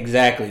know.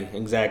 Exactly.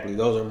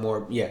 Those are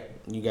more. Yeah,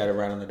 you got it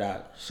right on the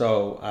dot.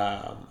 So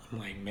I'm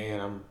like,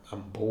 man,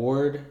 I'm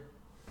bored.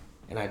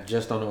 And I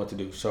just don't know what to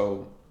do.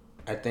 So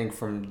I think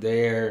from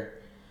there,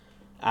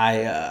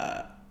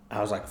 I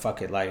was like,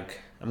 fuck it. Like,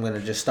 I'm going to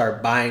just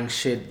start buying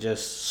shit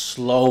just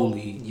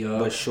slowly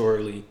but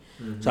surely.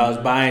 Mm-hmm. So I was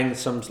buying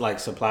some like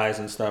supplies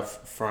and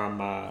stuff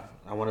from, I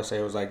want to say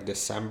it was like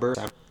December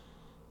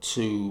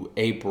to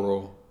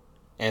April.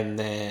 And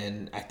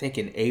then I think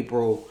in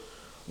April,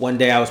 one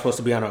day I was supposed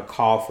to be on a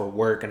call for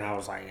work. And I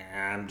was like,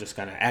 I'm just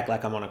going to act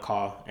like I'm on a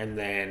call. And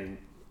then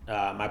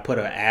I put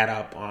an ad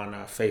up on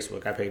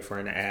Facebook. I paid for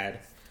an ad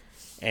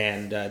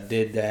and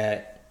did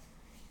that.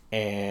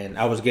 And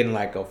I was getting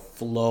like a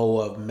flow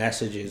of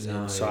messages. Nice.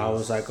 And so I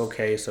was like,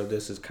 okay, so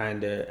this is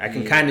kind of, I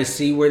can kind of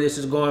see where this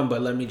is going,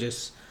 but let me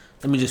just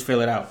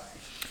fill it out.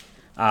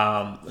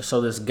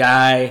 So this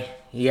guy,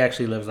 he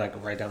actually lives like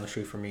right down the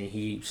street from me.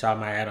 He saw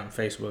my ad on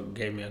Facebook,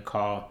 gave me a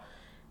call.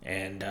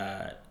 And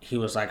he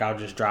was like, I'll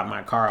just drop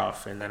my car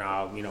off and then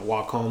I'll,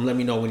 walk home. Let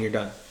me know when you're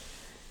done.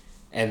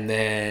 And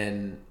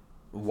then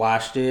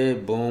washed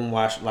it,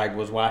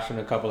 was washing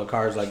a couple of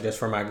cars like just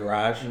for my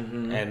garage.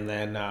 Mm-hmm. And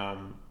then I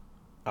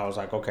was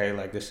like, okay,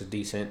 like this is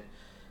decent.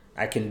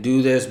 I can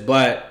do this,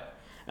 but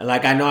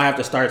like I know I have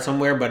to start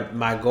somewhere, but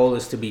my goal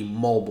is to be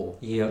mobile.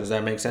 Yep. Does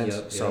that make sense?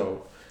 Yep.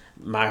 So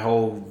my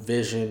whole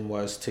vision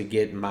was to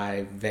get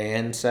my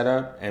van set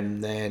up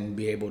and then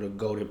be able to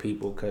go to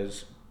people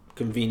because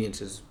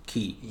convenience is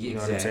key. You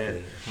know what I'm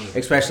saying? 100%.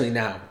 Especially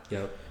now.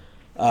 Yep.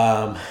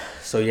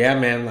 So yeah,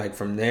 man, like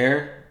from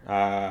there,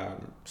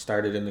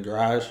 started in the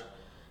garage,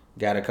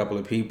 got a couple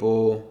of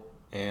people,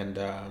 and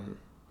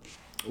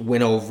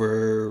went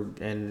over,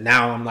 and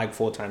now I'm like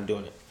full time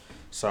doing it.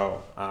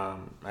 So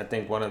I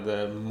think one of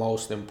the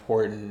most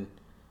important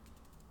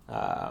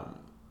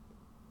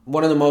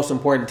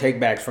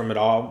takebacks from it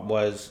all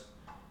was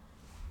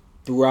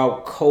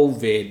throughout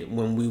COVID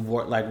when we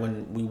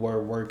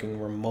were working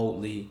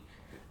remotely,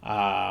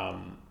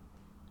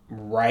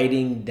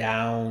 writing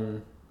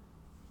down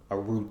a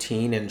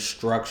routine and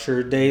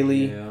structure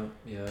daily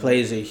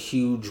plays a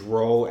huge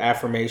role.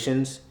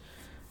 Affirmations,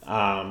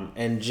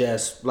 and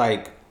just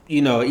like,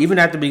 even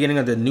at the beginning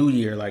of the new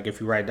year, like if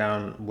you write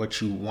down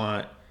what you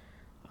want,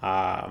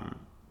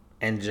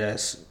 and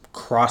just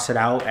cross it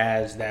out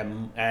as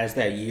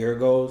that year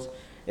goes,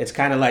 it's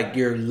kind of like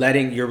you're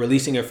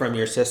releasing it from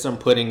your system,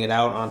 putting it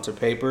out onto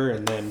paper,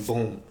 and then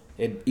boom,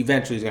 it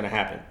eventually is going to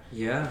happen.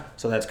 Yeah.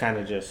 So that's kind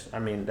of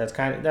that's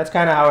kind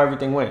of how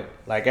everything went.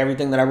 Like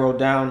everything that I wrote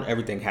down,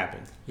 everything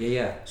happened.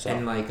 Yeah. So.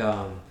 And like,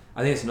 I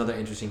think it's another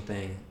interesting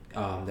thing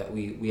that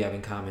we have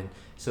in common.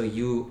 So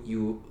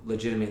you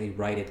legitimately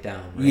write it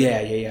down, right?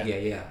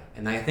 Yeah.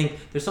 And I think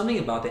there's something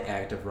about the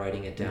act of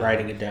writing it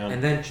down,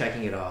 and then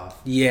checking it off.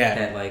 Yeah.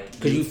 That like,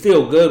 because you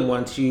feel good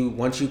once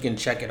you can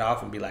check it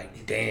off and be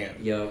like,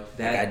 damn,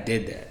 that I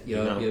did that.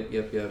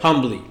 Yep.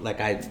 Humbly, like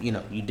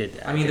you did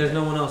that. I mean, there's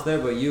no one else there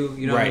but you.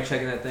 Right. You're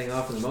checking that thing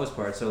off for the most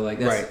part. So like,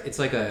 it's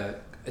like an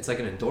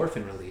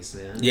endorphin release,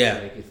 man. Yeah.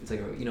 It's like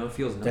it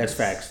feels nice. That's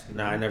facts.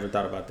 No, I never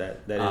thought about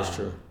that. That is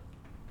true.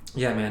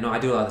 Yeah, man. No, I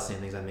do a lot of the same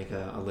things. I make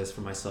a list for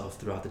myself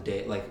throughout the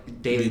day,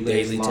 like daily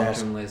list,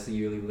 long-term list,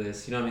 yearly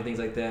list. You know what I mean? Things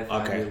like that.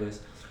 5-year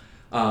list.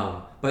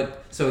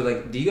 But so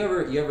like, do you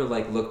ever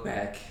like look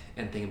back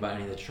and think about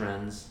any of the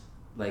trends?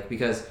 Like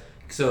because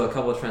a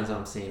couple of trends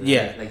I'm seeing. Right?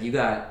 Yeah. Like you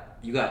got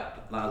you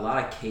got a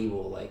lot of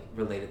cable like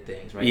related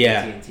things, right?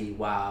 Yeah. AT&T,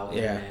 Wow,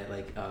 Internet,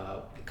 like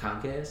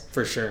Comcast.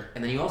 For sure.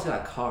 And then you also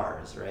got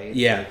cars, right?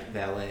 Yeah. Like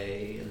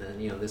valet, and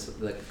then this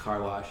like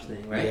car wash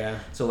thing, right? Yeah.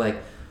 So like,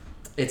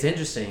 it's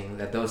interesting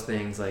that those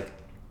things like,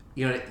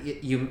 you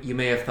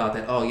may have thought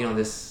that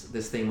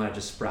this thing might have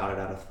just sprouted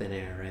out of thin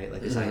air, right?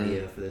 Like this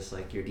idea for this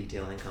like your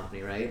detailing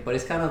company, right? But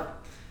it's kind of,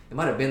 it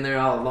might have been there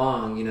all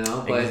along,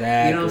 but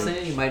exactly. You know what I'm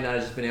saying? You might not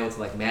have just been able to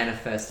like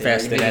manifest it.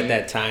 At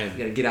that time. You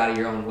got to get out of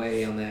your own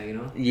way on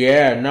that,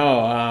 Yeah,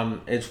 no,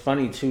 it's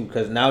funny too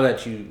because now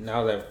that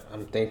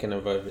I'm thinking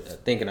of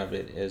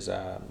it is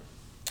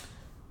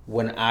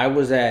when I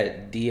was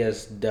at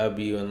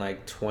DSW in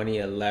like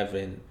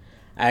 2011,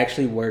 I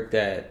actually worked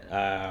at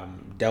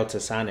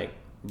Delta Sonic,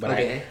 but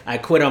okay. I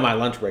quit on my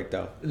lunch break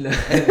though.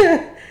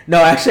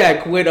 No, actually I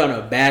quit on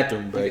a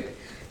bathroom break.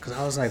 Cause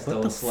I was like,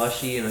 what the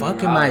slushy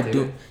fuck am I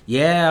doing?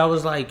 Yeah, I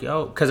was like,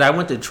 yo, cause I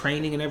went to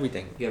training and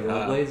everything. You had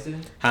rollerblades,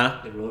 dude?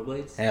 Huh? You had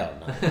rollerblades? Hell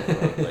no.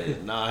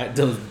 Rollerblades. No, I had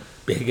those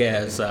big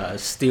ass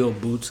steel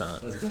boots on.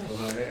 Let's go.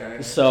 All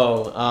right.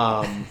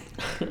 So,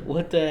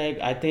 what the heck?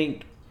 I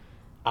think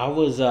I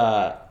was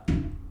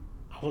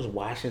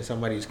washing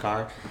somebody's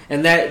car,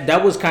 and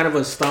that was kind of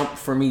a stump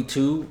for me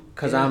too,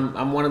 cause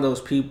I'm one of those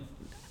people.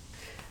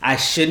 I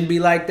shouldn't be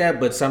like that,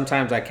 but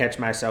sometimes I catch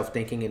myself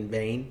thinking in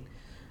vain.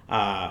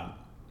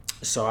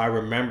 So I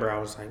remember I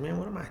was like, man,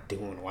 what am I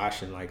doing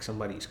washing like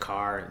somebody's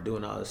car and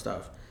doing all this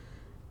stuff?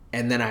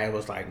 And then I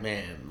was like,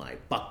 man,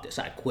 like, fuck this,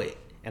 I quit.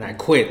 And I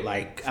quit.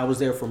 Like, I was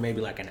there for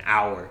maybe like an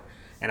hour.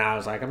 And I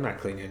was like, I'm not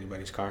cleaning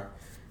anybody's car.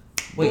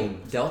 Wait,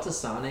 Boom. Delta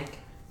Sonic?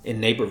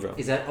 In Naperville.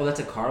 Is that, that's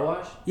a car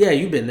wash? Yeah,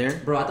 you've been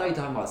there. Bro, I thought you were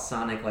talking about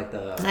Sonic, like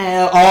the...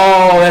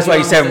 Oh, that's why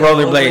you said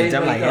rollerblades.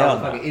 I'm like, hell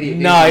no. Idiot,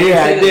 no,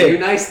 yeah, I did. You're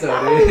nice though,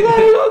 dude. I was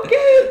like,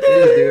 okay,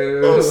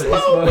 dude. I'm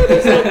slow, but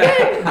it's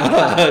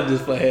okay.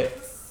 Just play it.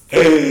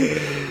 Dude,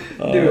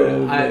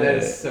 that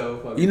is so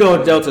fucking. You know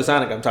what Delta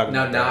Sonic I'm talking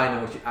about? Now I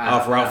know what you.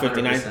 Off Route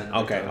 59.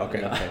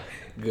 Okay.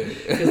 Good.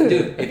 Because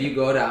dude, if you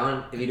go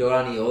down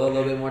Eola a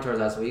little bit more towards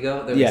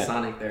Oswego, there's a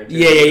Sonic there too.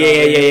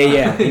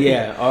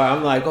 Yeah. Or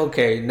I'm like,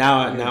 okay, now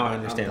I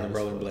understand the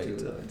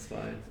rollerblades. It's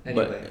fine.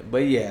 Anyway,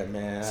 but yeah,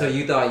 man. So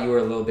you thought you were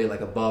a little bit like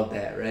above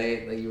that,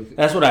 right? Like you.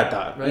 That's what I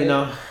thought,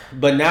 right?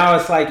 But now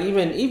it's like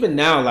even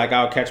now, like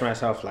I'll catch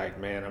myself like,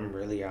 man, I'm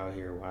really out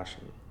here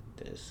washing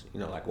this,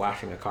 like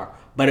washing a car.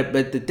 But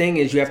the thing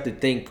is, you have to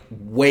think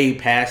way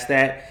past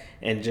that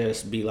and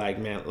just be like,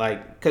 man,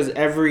 like, because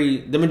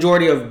the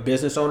majority of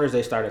business owners,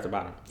 they start at the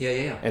bottom.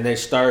 Yeah. And they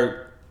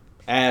start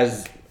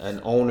as an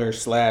owner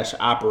 /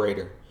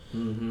 operator.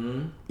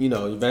 Mm-hmm.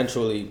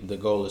 Eventually the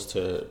goal is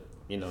to,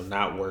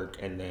 not work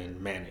and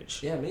then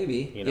manage. Yeah,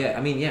 maybe. Yeah,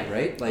 I mean, yeah,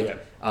 right? Like,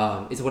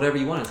 it's whatever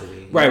you want it to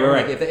be. Right.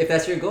 Like, if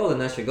that's your goal, then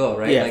that's your goal,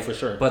 right? Yeah, like, for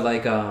sure. But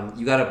like,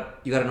 you gotta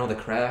know the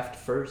craft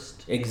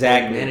first.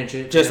 Exactly. Manage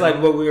it. Just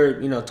like what we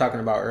were, talking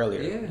about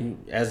earlier.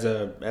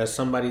 Yeah. As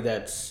somebody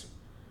that's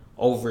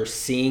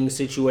overseeing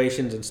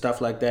situations and stuff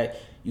like that,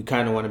 you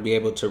kind of want to be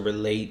able to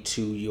relate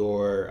to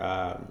your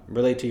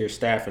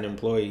staff and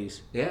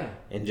employees. Yeah.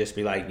 And just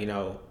be like,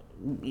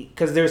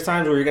 because there's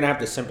times where you're gonna have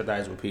to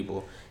sympathize with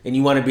people, and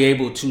you want to be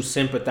able to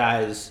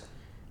sympathize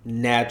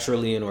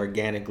naturally and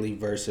organically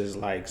versus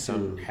like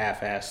some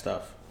half-ass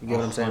stuff. You get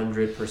what I'm saying?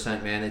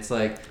 100%, man. It's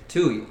like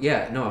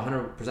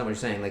 100% what you're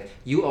saying. Like,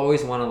 you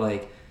always want to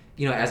like,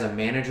 as a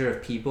manager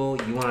of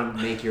people, you want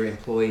to make your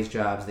employees'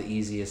 jobs the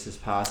easiest as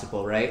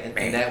possible, right?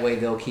 And that way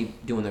they'll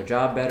keep doing their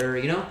job better,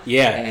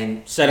 Yeah.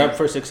 And set up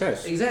for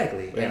success.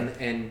 Exactly. Yeah.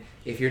 And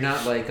if you're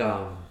not like,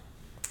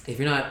 if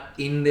you're not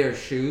in their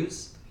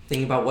shoes,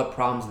 thinking about what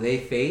problems they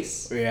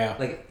face. Yeah.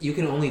 Like, you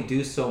can only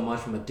do so much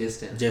from a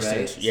distance,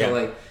 right? Yeah. So,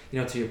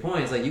 like, to your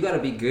point, it's like, you got to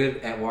be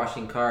good at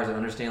washing cars and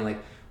understand, like,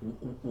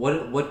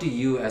 what do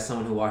you, as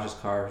someone who washes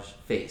cars,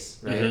 face,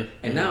 right? Mm-hmm.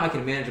 And now I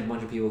can manage a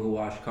bunch of people who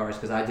wash cars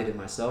because I did it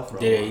myself for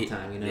a long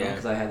time,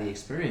 because I had the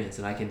experience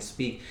and I can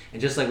speak. And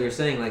just like we were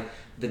saying, like,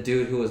 the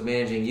dude who was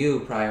managing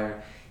you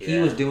prior, he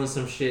was doing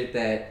some shit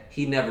that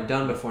he'd never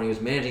done before, and he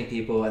was managing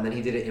people, and then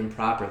he did it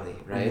improperly,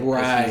 right?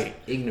 Right.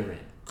 He's ignorant.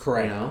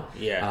 Correct.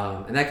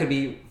 Yeah. And that could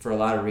be for a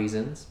lot of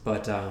reasons,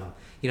 but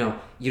you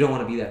don't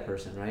want to be that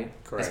person, right?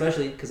 Correct.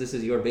 Especially because this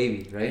is your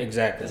baby, right?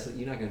 Exactly.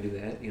 You're not gonna do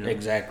that,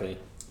 Exactly.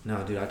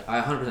 No, dude,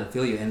 I 100%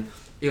 feel you, and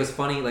it was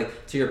funny,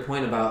 like, to your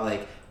point about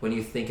like when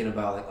you're thinking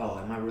about like, oh,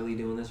 am I really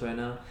doing this right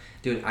now?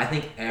 Dude, I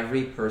think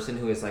every person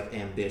who is like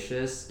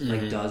ambitious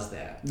like does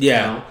that.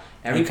 Yeah.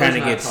 Every you kind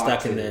person of I get talk stuck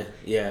to in there.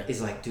 Yeah.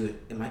 Is like, dude,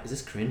 is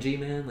this cringy,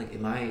 man? Like,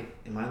 am I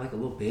like a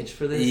little bitch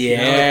for this?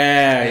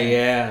 Yeah,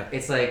 yeah.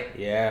 It's like,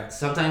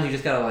 sometimes you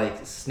just gotta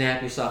like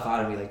snap yourself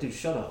out and be like, dude,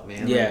 shut up,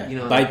 man. Yeah.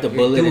 Like, bite the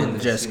bullet and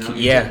this, just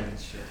keep.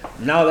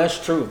 No,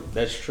 that's true.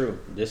 That's true.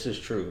 This is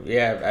true.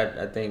 Yeah,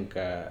 I think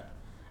I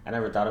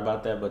never thought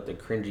about that, but the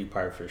cringy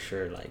part for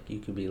sure. Like, you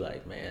could be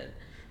like, man,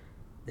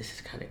 this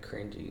is kind of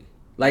cringy.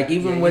 Like,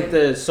 even with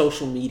the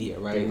social media,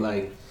 right?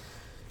 Like,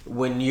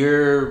 when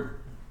you're,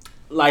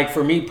 like,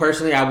 for me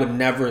personally, I would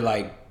never,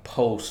 like,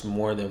 post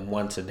more than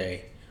once a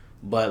day.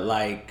 But,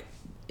 like,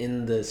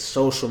 in the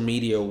social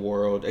media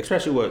world,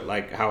 especially with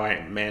like how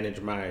I manage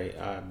my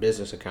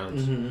business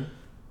accounts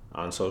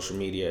on social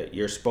media,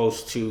 you're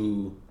supposed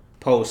to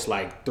post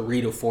like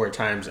 3 to 4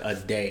 times a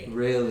day.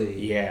 Really?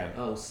 Yeah.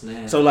 Oh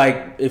snap. So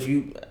like if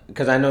you,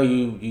 because I know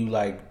you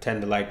like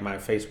tend to like my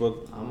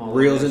Facebook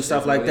reels and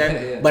stuff like that,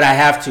 yeah. but I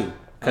have to,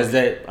 because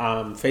that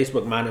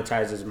Facebook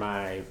monetizes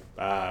my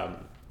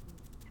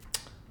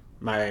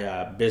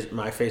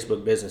my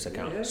Facebook business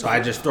account. Yeah, so I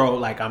just throw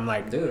like, I'm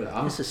like, dude,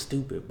 this is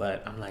stupid,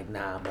 but I'm like,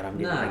 nah, but I'm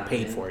getting like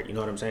paid for it. You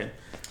know what I'm saying?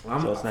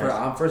 Well, so it's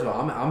nice. First of all,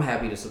 I'm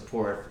happy to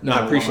support. No,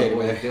 I appreciate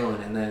what it, you're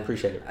doing, and then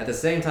appreciate it. At the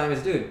same time,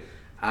 dude,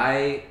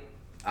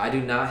 I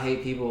do not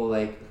hate people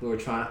like who are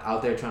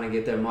out there trying to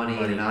get their money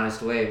in an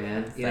honest way,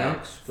 man. You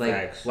know, like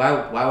facts. why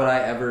would I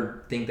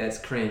ever think that's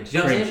cringe? You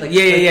know what I'm saying? Like,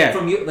 yeah.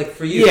 From you, like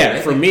for you, yeah.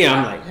 Right? For me,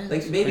 I'm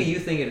like maybe cringe. You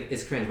think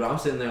it's cringe, but I'm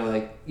sitting there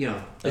like,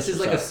 this is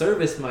like a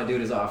service my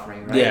dude is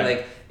offering, right? Yeah.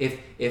 Like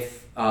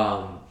if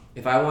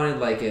I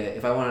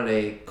wanted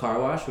a car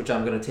wash, which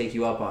I'm gonna take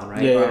you up on,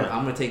 right? Yeah.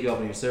 I'm gonna take you up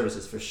on your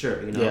services for sure,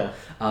 because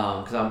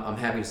I'm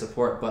happy to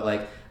support, but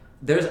like.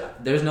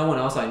 There's no one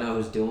else I know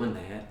who's doing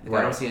that. Like,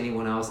 I don't see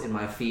anyone else in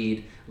my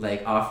feed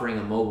like offering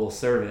a mobile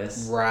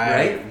service.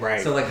 Right.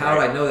 So like, how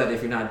would I know that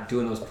if you're not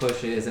doing those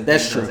pushes and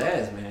those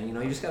ads, man?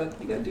 You just gotta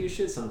do your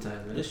shit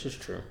sometimes, man. This is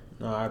true.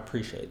 No, I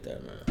appreciate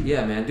that, man.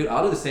 Yeah, man, dude.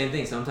 I'll do the same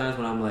thing sometimes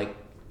when I'm like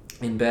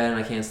in bed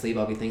and I can't sleep.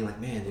 I'll be thinking like,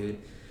 man, dude.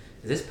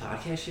 Is this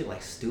podcast shit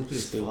like stupid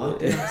as fuck?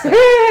 Dude?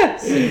 Like,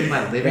 sitting in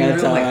my living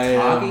room like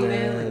talking,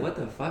 man. Like, what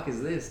the fuck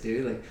is this,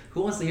 dude? Like,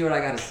 who wants to hear what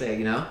I gotta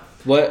say?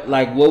 What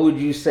would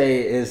you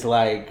say is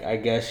like, I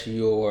guess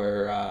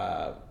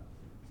your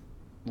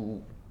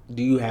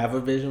do you have a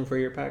vision for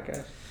your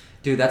podcast?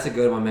 Dude, that's a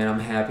good one, man.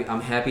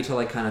 I'm happy to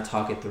like kind of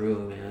talk it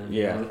through, man.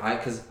 Yeah.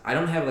 Because I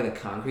don't have like a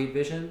concrete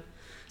vision.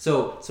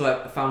 So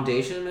at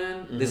Foundation,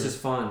 man, this is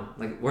fun.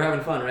 Like, we're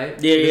having fun,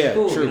 right? Yeah, this is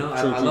cool, true,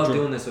 I love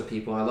doing this with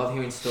people. I love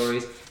hearing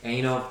stories. And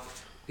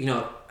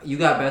you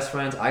got best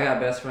friends, I got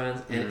best friends,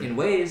 and in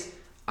ways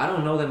I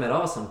don't know them at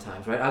all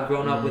sometimes, right? I've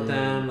grown up with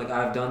them, like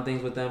I've done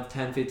things with them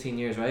 10, 15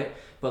 years, right?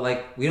 But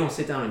like, we don't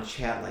sit down and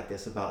chat like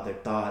this about their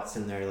thoughts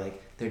and their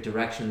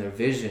direction, their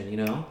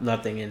vision,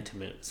 Nothing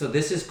intimate. So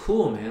this is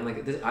cool, man.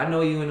 Like I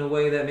know you in a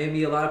way that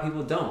maybe a lot of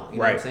people don't. You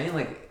know what I'm saying?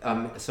 Like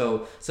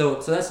so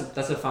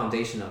that's a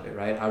foundation of it,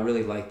 right? I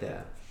really like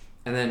that.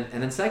 And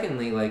then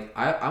secondly, like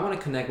I want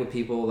to connect with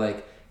people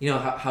like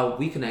how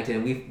we connected,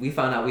 and we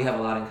found out we have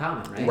a lot in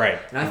common, right? Right.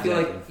 And I feel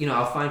like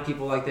I'll find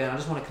people like that. And I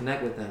just want to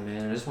connect with them,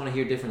 man. I just want to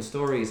hear different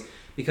stories.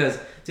 Because,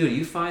 dude,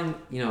 you find,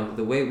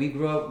 the way we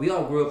grew up, we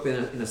all grew up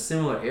in a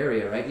similar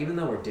area, right? Even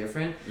though we're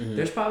different,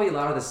 there's probably a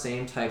lot of the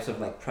same types of,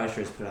 like,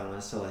 pressures put on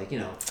us. So, like,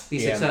 be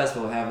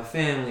successful, have a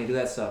family, do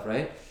that stuff,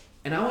 right?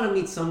 And I want to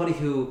meet somebody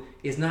who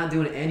is not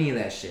doing any of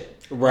that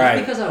shit. Right.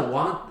 Not because I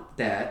want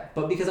that,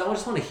 but because I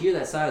just want to hear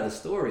that side of the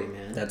story,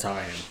 man. That's how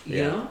I am.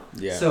 You know?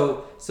 Yeah.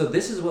 So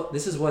this is what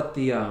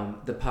the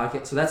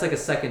podcast. So that's like a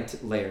second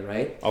layer,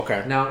 right?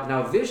 Okay.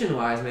 Now vision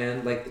wise,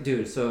 man, like,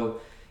 dude,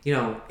 so.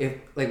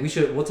 If like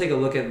we'll take a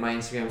look at my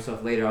Instagram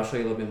stuff later. I'll show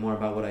you a little bit more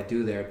about what I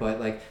do there.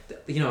 But like,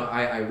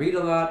 I read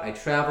a lot, I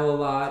travel a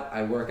lot,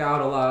 I work out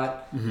a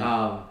lot.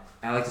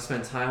 I like to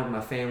spend time with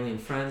my family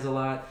and friends a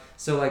lot.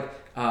 So like,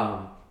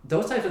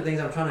 those types of things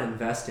I'm trying to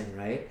invest in,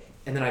 right?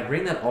 And then I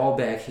bring that all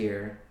back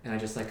here, and I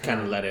just like kind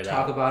of let it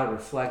talk about it,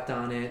 reflect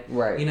on it,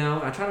 right?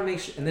 I try to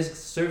make sure, and this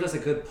serves as a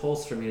good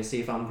pulse for me to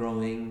see if I'm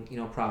growing,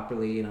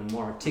 properly, and I'm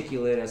more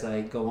articulate as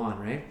I go on,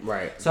 right?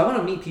 Right. So I want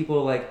to meet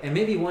people like, and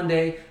maybe one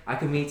day I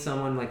could meet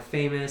someone like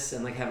famous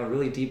and like have a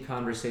really deep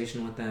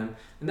conversation with them,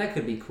 and that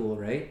could be cool,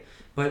 right?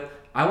 But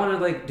I want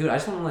to like, dude, I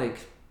just want to like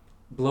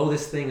blow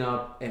this thing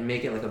up and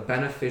make it like a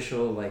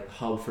beneficial like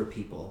hub for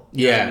people.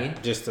 You know what I mean?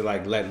 Just to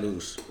like let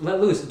loose.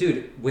 Let loose,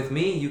 dude. With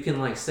me, you can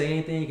like say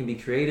anything. You can be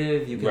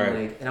creative. You can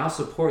like, and I'll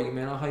support you,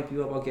 man. I'll hype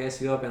you up. I'll gas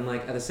you up. And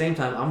like at the same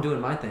time, I'm doing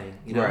my thing.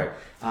 Right.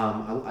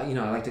 I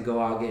like to go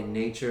out, get in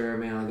nature,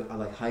 man. I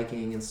like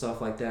hiking and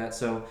stuff like that.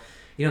 So,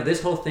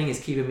 this whole thing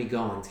is keeping me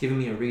going. It's giving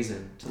me a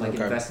reason to like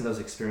invest in those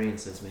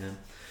experiences, man.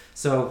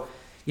 So,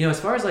 as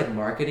far as like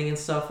marketing and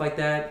stuff like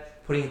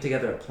that, putting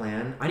together a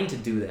plan, I need to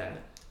do that.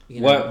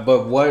 What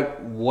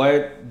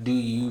do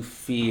you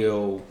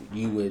feel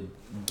you would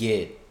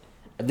get?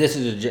 This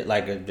is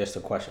just a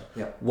question.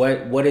 Yeah.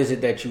 What is it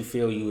that you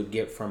feel you would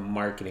get from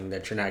marketing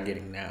that you're not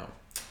getting now?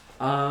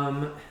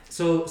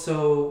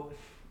 So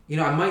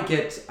I might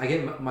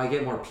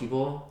get more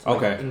people to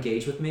like,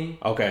 engage with me.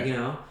 Okay.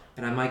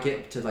 And I might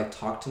get to like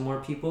talk to more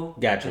people.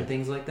 Gotcha. And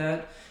things like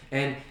that.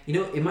 And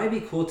it might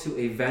be cool to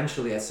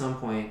eventually at some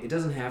point, it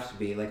doesn't have to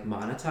be like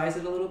monetize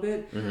it a little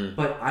bit,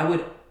 but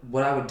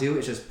what I would do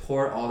is just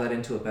pour all that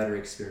into a better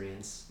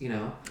experience,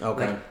 Okay.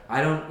 Like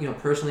I don't,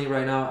 personally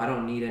right now, I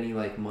don't need any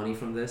like money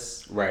from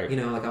this. Right.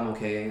 Like I'm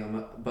okay.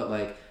 But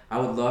like I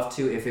would love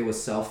to, if it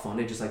was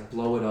self-funded, just like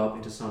blow it up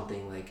into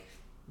something like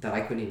that I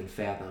couldn't even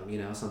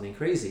fathom, something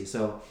crazy.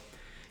 So,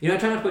 I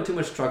try not to put too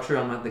much structure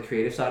on the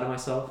creative side of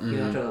myself.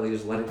 I try to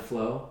just let it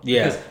flow.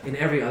 Yeah. Because in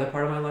every other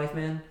part of my life,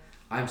 man,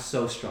 I'm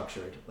so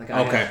structured. Like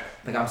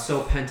I'm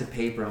so pen to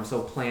paper. I'm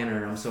so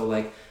planner. I'm so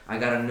like I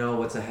gotta know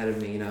what's ahead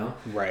of me, you know.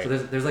 Right. So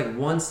there's like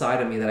one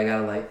side of me that I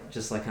gotta like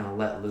just like kind of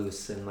let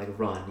loose and like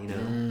run, you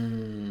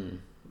know.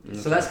 Okay.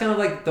 So that's kind of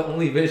like the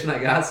only vision I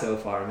got so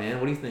far, man.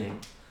 What do you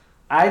think?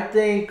 I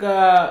think no,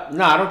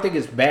 I don't think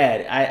it's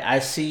bad. I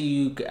see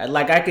you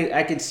like I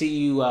could see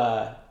you.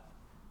 I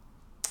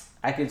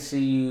could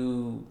see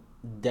you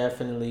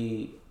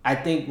definitely. I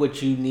think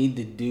what you need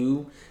to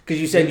do, because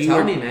you said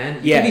tell me,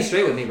 man. You can be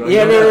straight with me, bro.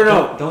 Yeah,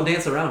 no. Don't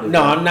dance around it.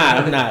 No, I'm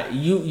not.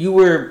 You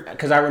were,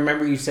 because I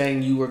remember you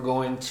saying you were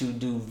going to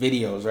do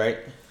videos, right?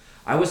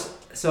 I was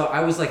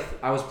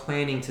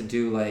planning to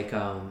do like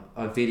a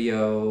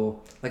video.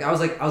 Like I was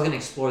gonna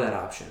explore that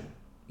option,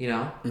 you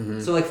know.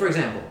 Mm-hmm. So like for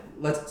example,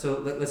 let's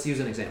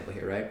use an example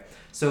here, right?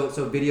 So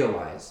video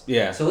wise,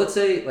 yeah. So let's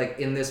say like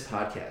in this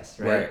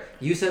podcast, right?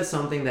 You said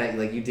something that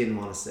like you didn't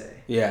want to say.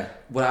 Yeah.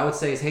 What I would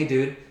say is, hey,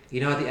 dude. You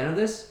know, at the end of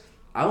this,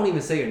 I won't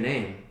even say your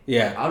name.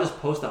 Yeah. I'll just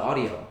post the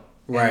audio.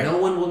 Right. And no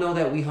one will know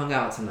that we hung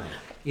out tonight.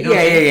 You know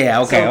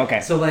yeah. Okay.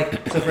 So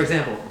for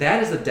example,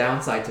 that is the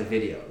downside to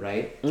video,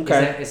 right? Okay. Is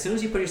that as soon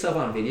as you put yourself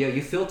on video,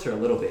 you filter a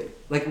little bit.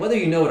 Like, whether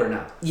you know it or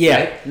not. Yeah.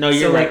 Right? No,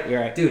 you're right. You're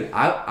right. Dude,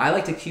 I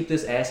like to keep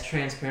this as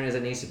transparent as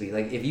it needs to be.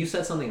 Like, if you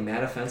said something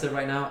mad offensive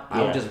right now,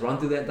 I would just run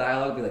through that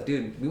dialogue, be like,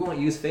 dude, we won't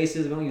use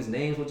faces, we won't use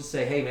names. We'll just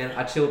say, hey, man,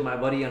 I chilled with my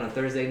buddy on a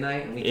Thursday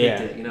night, and we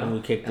kicked it, you know?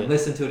 And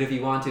listen to it if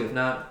you want to. If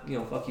not, you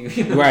know, fuck you.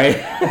 You know? Right.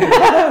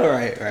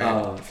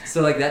 right.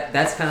 So, like,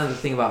 that's kind of the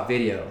thing about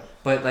video.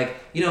 But, like,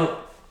 you know...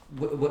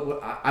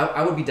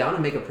 I would be down to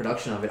make a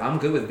production of it. I'm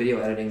good with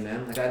video editing,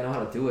 man. Like, I know how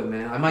to do it,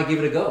 man. I might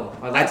give it a go.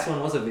 My last one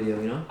was a video,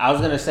 you know? I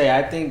was going to say,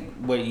 I think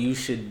what you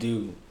should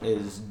do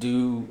is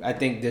I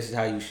think this is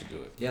how you should do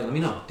it. Yeah, let me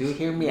know. Dude,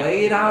 hear me out.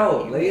 Lay it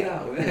out.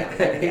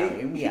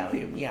 Hear me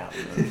out.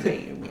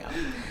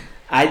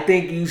 I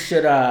think you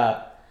should, start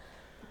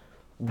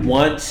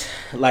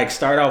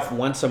off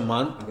once a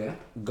month. Okay.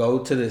 Go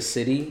to the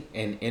city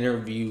and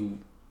interview,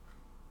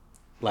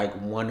 like,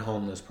 one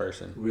homeless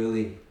person.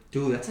 Really?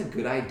 Dude, that's a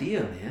good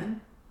idea,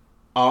 man.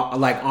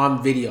 Like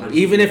on video,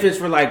 even if it's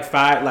for like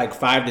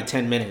 5 to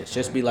 10 minutes,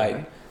 just be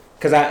like,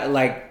 because I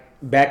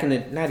like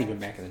not even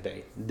back in the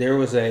day, there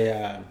was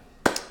it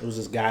was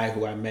this guy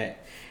who I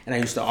met, and I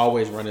used to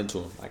always run into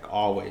him, like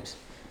always.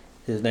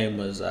 His name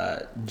was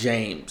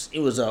James. He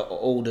was an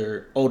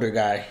older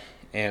guy,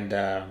 and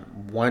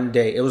one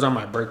day, it was on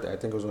my birthday. I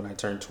think it was when I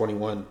turned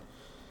 21.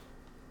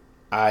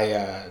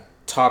 I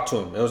talked to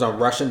him. It was on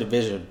Russian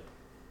Division.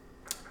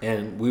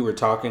 And we were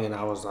talking, and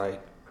I was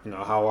like, you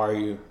know, how are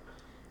you?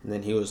 And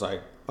then he was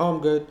like, oh,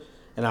 I'm good.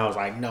 And I was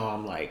like, no,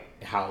 I'm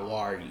like, how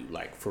are you?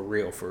 Like, for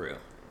real.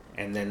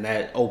 And then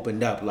that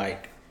opened up,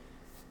 like,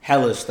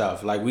 hella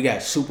stuff. Like, we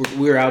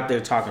were out there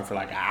talking for,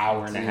 like, an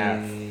hour and a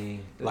half.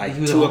 Like,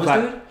 2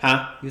 o'clock. Dude?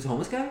 Huh? He was a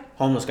homeless guy?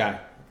 Homeless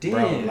guy. Damn.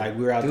 Bro, like,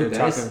 we were out there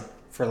talking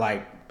for,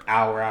 like,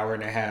 hour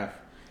and a half.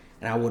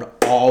 And I would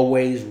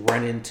always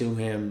run into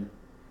him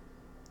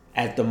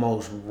at the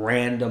most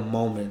random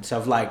moments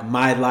of like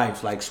my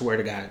life. Like, swear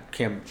to God,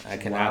 Kim, I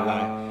cannot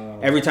lie.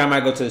 Every time I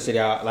go to the city,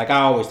 I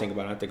always think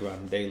about him. I think about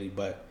him daily,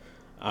 but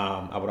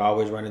I would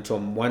always run into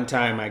him. One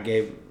time I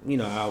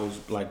always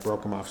like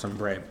broke him off some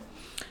bread,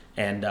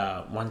 and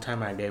one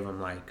time I gave him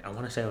like, I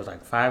want to say it was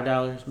like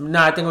 $5.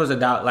 No, I think it was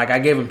 $1. Like, I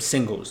gave him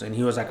singles, and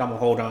he was like, I'm gonna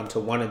hold on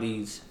to one of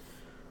these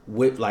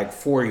with like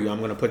for you.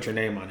 I'm gonna put your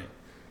name on it.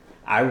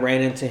 I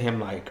ran into him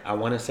like, I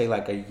want to say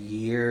like a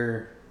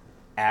year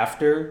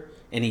after.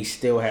 And he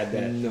still had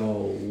that.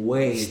 No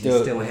way. He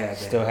still had that.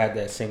 Still had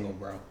that single,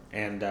 bro.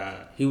 And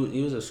he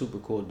was a super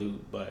cool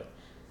dude. But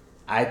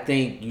I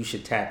think you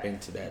should tap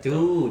into that.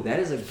 Dude,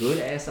 that is a good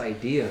ass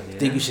idea, man. I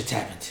think you should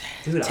tap into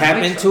that. Dude,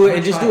 tap into it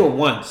and just do it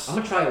once. I'm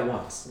gonna try it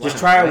once. Just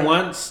try it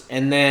once,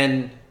 and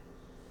then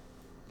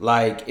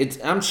like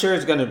I'm sure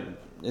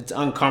it's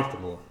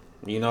uncomfortable.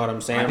 You know what I'm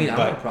saying? I mean,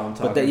 I have a problem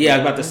talking. But I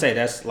was about to say,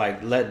 that's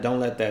like,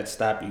 don't let that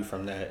stop you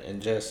from that, and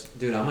just,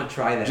 dude, I'm gonna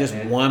try that. Just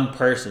man. one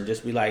person,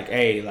 just be like,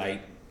 hey,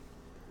 like,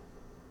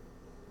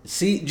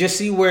 see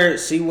where it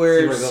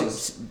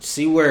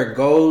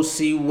goes,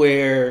 see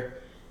where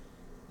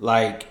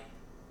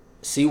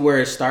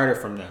it started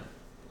from them,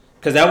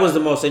 because that was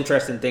the most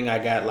interesting thing I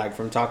got, like,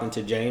 from talking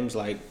to James.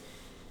 Like,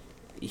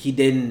 he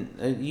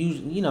didn't,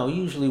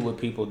 usually with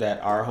people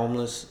that are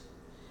homeless,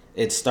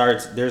 it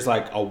starts, there's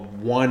like a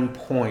one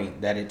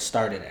point that it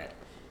started at.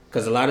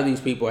 Because a lot of these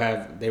people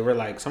they were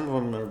like, some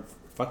of them are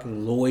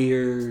fucking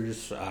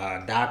lawyers,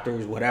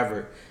 doctors,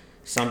 whatever.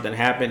 Something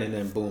happened and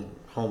then boom,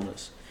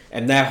 homeless.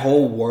 And that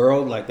whole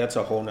world, like, that's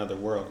a whole nother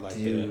world. Like,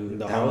 dude,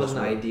 the that was an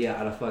idea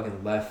out of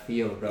fucking left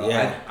field, bro.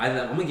 Yeah. I'm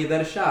gonna give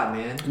that a shot,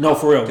 man. No,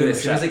 for real. Dude,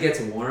 as soon as it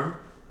gets warm,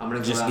 I'm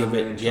gonna just go give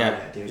it, and try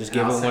that, dude. Just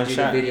give it one shot. I'll send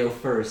you the video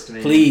first,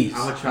 man. Please.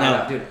 I'm gonna try it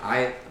out,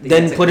 dude.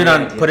 Then put it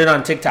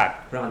on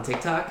TikTok. Put it on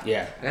TikTok?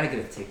 Yeah. I gotta get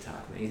a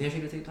TikTok, man. You think I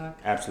should get a TikTok?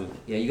 Absolutely.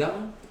 Yeah, you got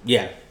one?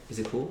 Yeah. Is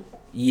it cool?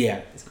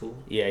 Yeah. It's cool?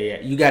 Yeah.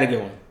 You gotta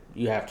get one.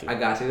 You have to. I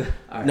got to?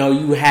 All right. No,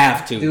 you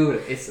have to.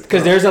 Dude, it's...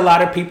 Because there's a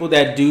lot of people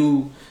that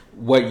do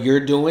what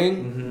you're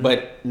doing,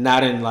 but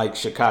not in, like,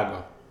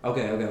 Chicago.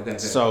 Okay.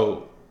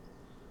 So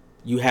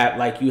you have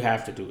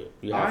to do it.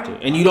 You have to,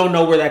 and you right. don't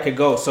know where that could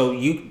go. So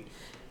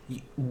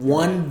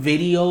one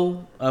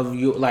video of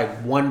you, like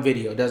one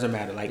video, doesn't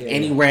matter, like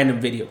any random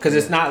video, because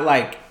it's not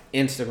like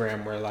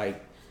Instagram where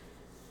like,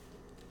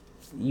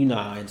 you know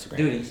how Instagram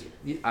is.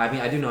 I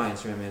mean, I do know how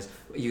Instagram is.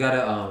 You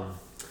gotta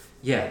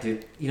yeah,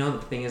 dude. You know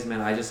the thing is,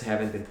 man, I just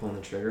haven't been pulling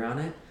the trigger on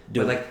it.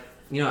 Dude. But like,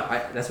 you know,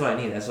 that's what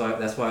I need. That's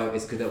why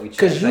it's good that we chat.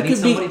 Because I need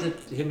somebody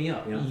to hit me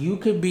up. You know, you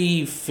could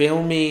be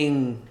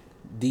filming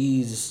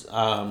these.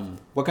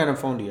 What kind of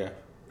phone do you have?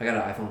 I got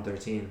an iPhone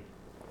 13.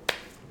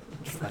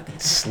 Fucking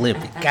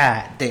slippy.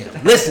 God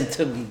damn. Listen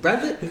to me,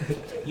 brother.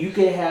 You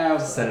could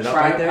have a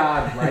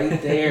tripod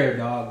right there,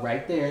 dog,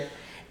 right there.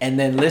 And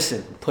then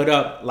listen, put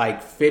up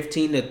like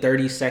 15 to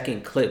 30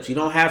 second clips. You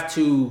don't have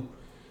to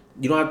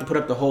put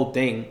up the whole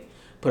thing.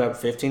 Put up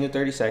 15 to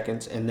 30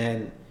 seconds and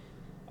then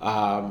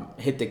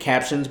hit the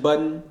captions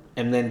button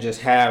and then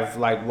just have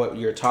like what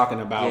you're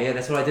talking about. Yeah,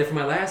 that's what I did for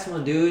my last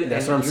one, dude.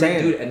 That's what I'm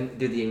saying.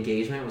 Dude, the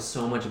engagement was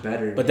so much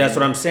better. But that's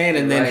what I'm saying.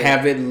 And then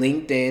have it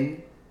linked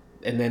in.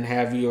 And then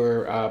have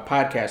your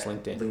podcast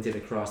linked in. Linked it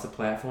across the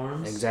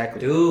platforms?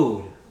 Exactly. Dude.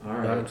 All right.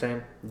 You know what I'm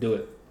saying? Do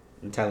it.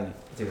 I'm telling you.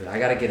 Dude, I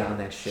got to get on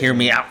that shit. Hear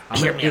me out. I'm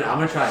going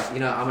to try it. You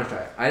know, I'm going to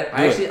try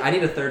it. I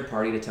need a third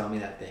party to tell me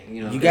that thing.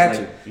 You know, you got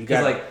to.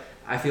 Because, like,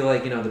 I feel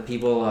like, you know, the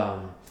people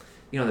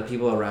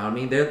around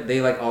me,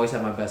 they like always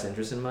have my best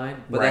interest in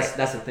mind. But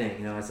that's the thing,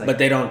 you know. It's like, but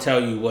they don't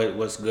tell you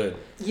what's good.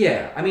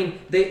 Yeah, I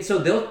mean,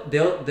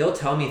 they'll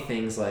tell me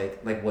things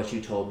like what you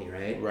told me,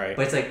 right? Right.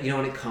 But it's like, you know,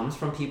 when it comes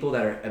from people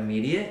that are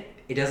immediate,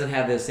 it doesn't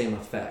have the same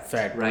effect,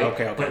 right?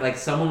 Okay. But like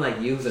someone like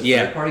you, who's a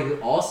third party, who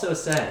also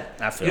said,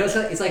 I feel you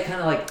know, it's like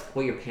kind of like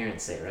what your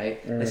parents say,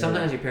 right? Like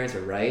sometimes your parents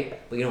are right,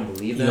 but you don't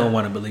believe them. You don't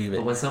want to believe it.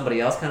 But when somebody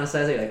else kind of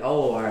says it, you're like,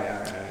 oh, all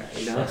right,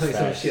 you know, like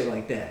some shit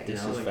like that. You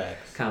know,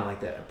 kind of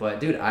like that.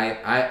 But dude,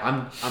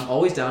 I'm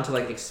always down to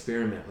like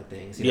experiment with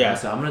things. You know?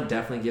 So I'm gonna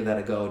definitely give that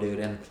a go, dude.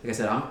 And like I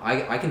said,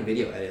 I can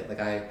video edit. Like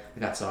I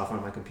got software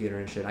on my computer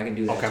and shit. I can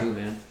do that too,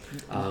 man.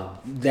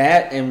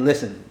 That and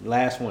listen,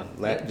 last one.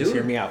 Just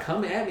hear me out.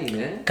 Come at me,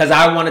 man. Because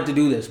I wanted to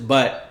do this,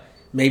 but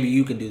maybe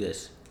you can do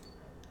this.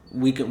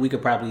 We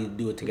could probably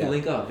do it together.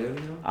 We can link up, dude.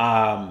 You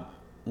know?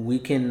 We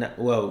can.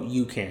 Well,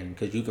 you can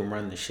because you can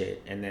run the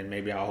shit, and then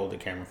maybe I'll hold the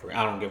camera for you.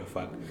 I don't give a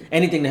fuck.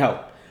 Anything to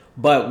help.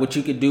 But what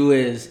you could do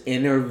is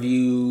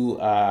interview,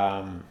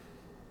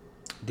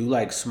 do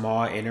like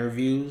small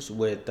interviews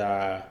with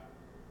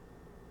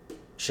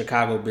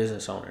Chicago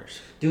business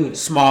owners, dude.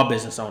 Small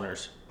business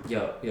owners.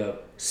 Yo.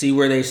 See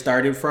where they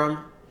started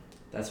from.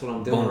 That's what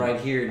I'm doing right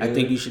here, dude. I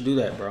think you should do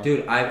that, bro.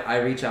 Dude, I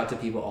reach out to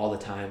people all the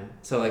time.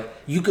 So like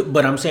you could,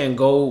 but I'm saying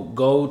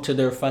go to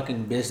their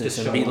fucking business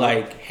and be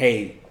like,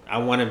 hey, I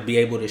want to be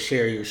able to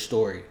share your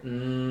story.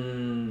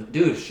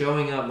 Dude,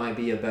 showing up might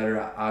be a better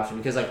option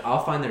because like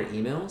I'll find their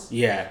emails.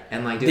 Yeah.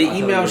 And like, dude, the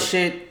email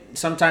shit.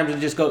 Sometimes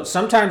it goes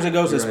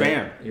to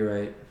spam.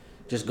 You're right.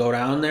 Just go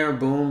down there,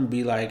 boom,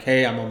 be like,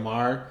 hey, I'm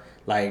Amar.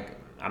 Like,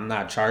 I'm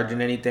not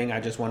charging anything.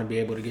 I just want to be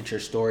able to get your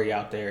story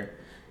out there.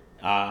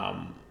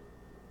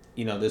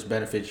 You know, this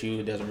benefits you.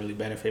 It doesn't really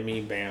benefit me.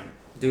 Bam.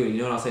 Dude, you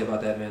know what I'll say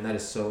about that, man? That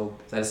is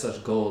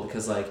such gold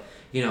because, like,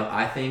 you know,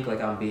 I think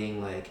like I'm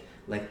being like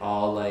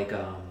all like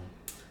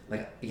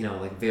you know,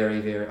 like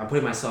very, very, I'm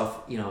putting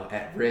myself, you know,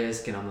 at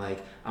risk, and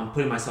I'm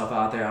putting myself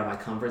out there out of my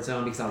comfort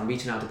zone because I'm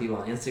reaching out to people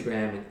on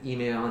Instagram and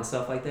email and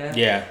stuff like that.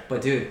 Yeah.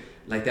 But dude,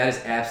 like that is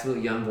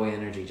absolute young boy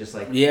energy. Just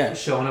like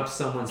showing up to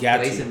someone's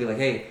place and be like,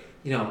 hey,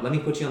 you know, let me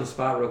put you on the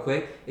spot real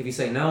quick. If you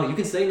say no, you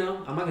can say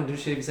no. I'm not gonna do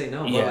shit if you say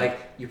no. But like,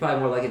 you're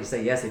probably more likely to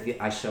say yes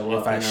if I show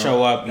up. If I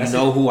show up, you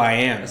know who I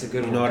am. That's a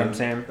good one. You know what I'm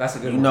saying? That's a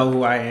good one. You know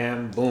who I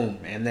am. Boom.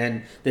 And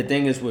then the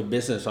thing is with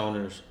business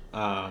owners,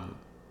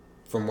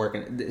 from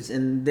working,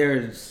 and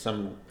there's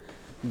some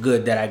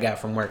good that I got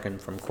from working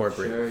from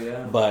corporate. Sure,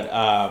 yeah.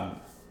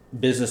 But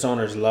business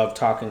owners love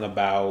talking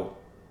about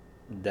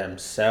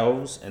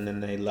themselves, and then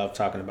they love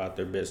talking about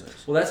their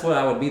business. Well, that's what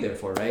I would be there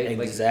for, right?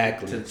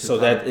 Exactly. Like, so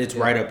that it's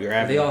right up your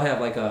alley. They all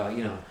have like a,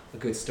 you know, a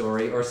good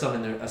story or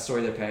something, a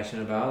story they're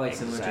passionate about, like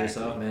similar to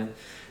yourself, man.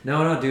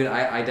 No, dude,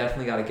 I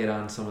definitely got to get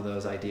on some of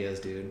those ideas,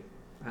 dude.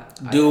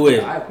 Do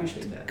it. I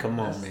appreciate that. Come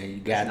on, man. You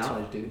got to.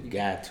 Knowledge, dude. You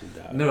got to,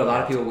 dog. No, a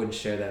lot of people wouldn't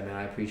share that, man.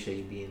 I appreciate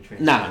you being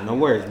transparent. Nah, no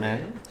worries,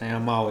 man.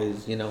 I'm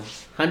always, you know,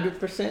 100%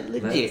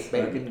 legit, Let's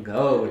baby.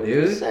 Go,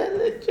 dude. 100%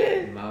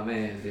 legit. My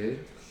man, dude.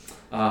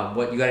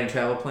 What, you got any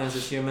travel plans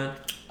this year, man?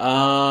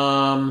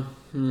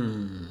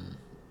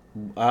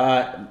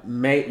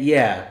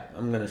 Yeah,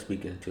 I'm gonna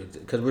speak into it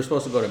because we're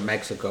supposed to go to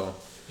Mexico.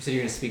 You said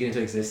you're gonna speak it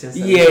into existence?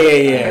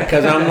 Yeah.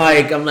 Because I'm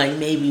like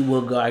maybe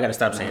we'll go. I gotta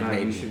stop saying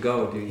maybe. You should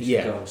go, dude. You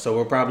should go. So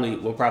we'll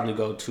probably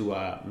go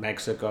to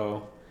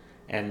Mexico,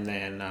 and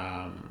then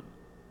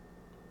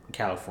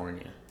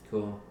California.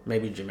 Cool.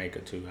 Maybe Jamaica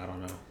too. I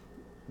don't know.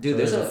 Dude, so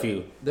there's a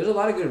few. There's a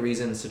lot of good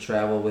reasons to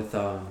travel with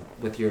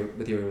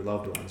your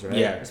loved ones, right?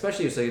 Yeah.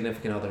 Especially your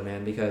significant other,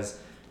 man, because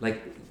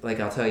like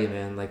I'll tell you,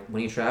 man. Like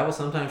when you travel,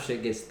 sometimes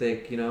shit gets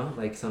thick. You know,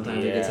 like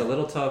sometimes it gets a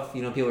little tough.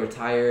 You know, people are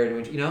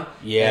tired. You know,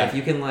 yeah. And if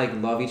you can like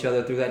love each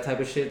other through that type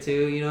of shit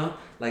too, you know,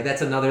 like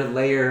that's another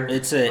layer.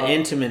 It's an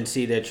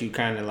intimacy that you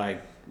kind of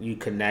like you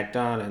connect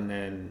on, and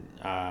then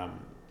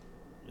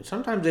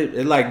sometimes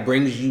it like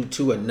brings you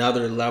to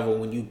another level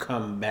when you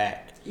come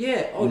back.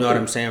 Yeah, you know what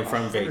I'm saying,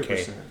 from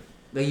vacation.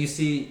 Like you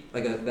see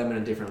like them in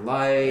a different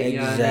light. Exactly. You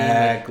know what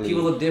I mean? Like,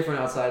 people look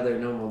different outside their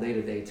normal day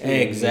to day too.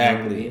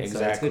 Exactly. You know what I mean? So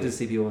it's good to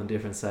see people in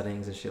different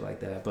settings and shit like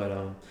that. But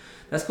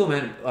that's cool,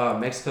 man.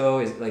 Mexico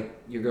is like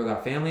your girl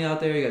got family out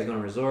there. You guys going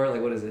to resort?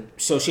 Like what is it?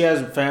 So she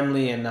has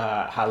family in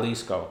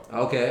Jalisco.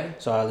 Okay.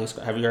 So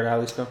Jalisco, have you heard of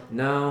Jalisco?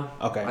 No.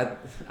 Okay.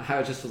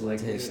 I just was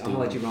like, I'm gonna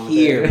let you run with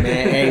here, that.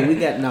 man. Hey, we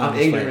got no. I'm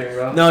ignorant,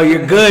 bro. No,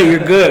 you're good.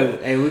 You're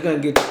good. Hey, we're gonna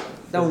get.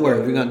 Don't worry,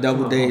 we're gonna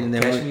double date and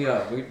then catch me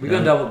up. We're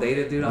gonna double date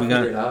it, dude.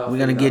 We're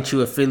gonna get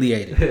you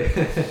affiliated.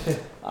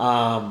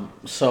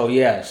 So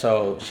yeah,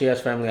 so she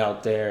has family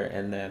out there,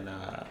 and then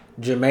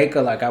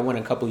Jamaica. Like I went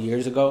a couple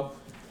years ago,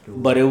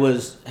 but it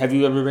was. Have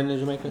you ever been to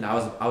Jamaica?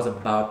 No, I was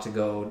about to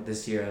go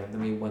this year.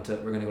 We're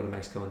gonna go to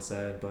Mexico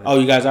instead. But oh,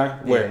 you guys are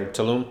where?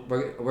 Tulum.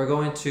 We're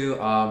going to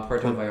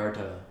Puerto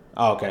Vallarta.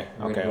 Oh, okay.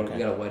 We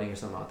got a wedding or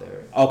something out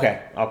there.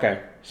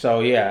 Okay. So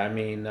yeah, I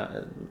mean,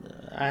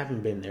 I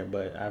haven't been there,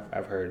 but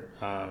I've heard.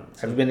 Have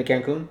you been to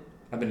Cancun?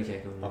 I've been to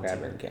Cancun. Okay,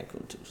 I've been to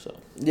Cancun too. So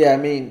yeah, I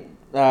mean,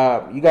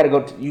 you gotta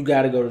go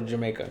to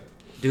Jamaica,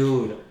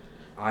 dude.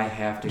 I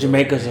have to.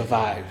 Jamaica's a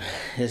vibe.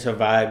 It's a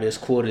vibe. It's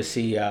cool to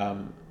see.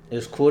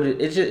 It's cool.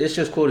 It's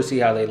just cool to see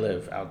how they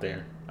live out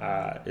there.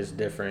 It's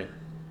different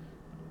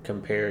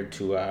compared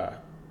to.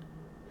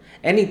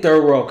 Any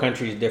third world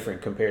country is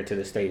different compared to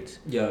the States.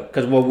 Yeah.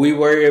 Because what we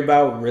worry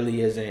about really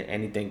isn't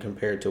anything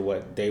compared to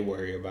what they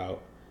worry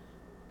about.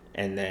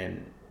 And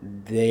then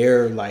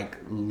their like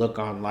look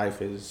on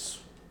life is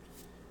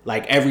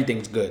like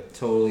everything's good.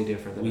 Totally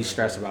different. We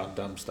stress about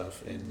dumb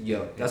stuff. And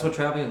that's what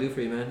traveling will do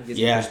for you, man. Gives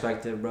you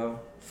perspective, bro.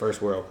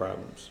 First world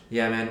problems.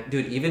 Yeah, man.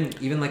 Dude,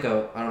 even like I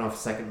don't know if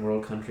second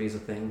world country is a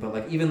thing, but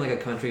like even like a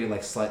country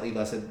like slightly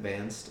less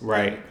advanced.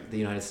 Right. Like the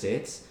United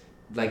States.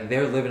 Like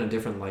they're living a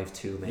different life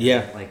too, man.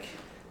 Yeah. Like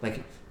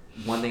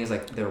one thing is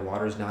like their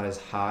water's not as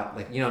hot.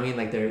 Like, you know what I mean?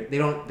 Like they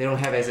don't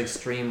have as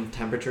extreme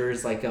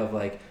temperatures like of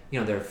like, you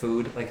know, their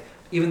food. Like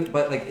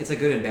but like it's a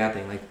good and bad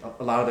thing. Like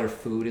a lot of their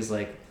food is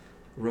like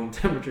room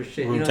temperature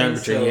shit. Room you know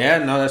temperature, what I mean? So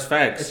yeah, no, that's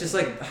facts. It's just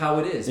like how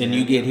it is. And man.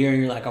 you get here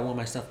and you're like, I want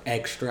my stuff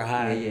extra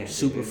high,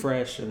 super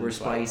fresh. And we're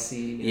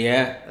spicy.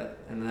 Yeah.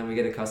 And then we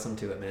get accustomed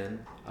to it,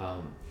 man.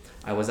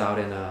 I was out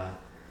in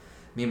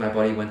me and my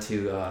buddy went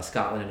to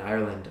Scotland and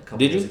Ireland a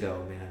couple years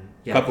ago, man.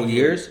 Yeah, couple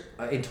years?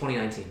 In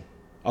 2019.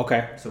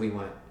 Okay. So we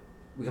went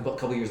a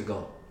couple years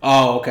ago.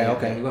 Oh, okay, yeah,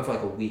 okay. We went for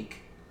like a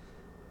week.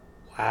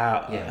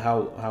 Wow. Yeah.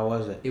 How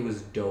was it? It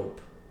was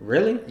dope.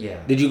 Really? Yeah.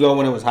 Did you go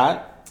when it was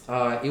hot?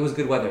 It was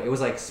good weather. It was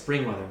like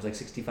spring weather. It was like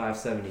 65,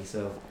 70,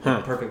 so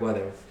perfect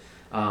weather.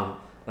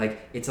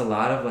 Like it's a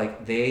lot of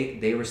like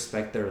they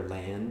respect their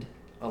land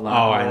a lot.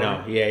 Oh, more. I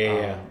know.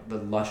 Yeah. The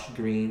lush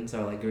greens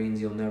are like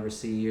greens you'll never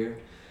see here.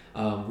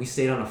 We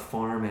stayed on a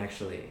farm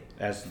actually.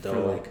 That's dope.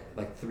 For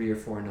like 3 or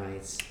 4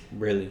 nights.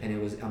 Really? And it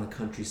was on the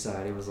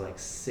countryside. It was like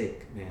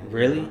sick, man.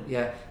 Really? You know?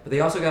 Yeah. But they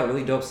also got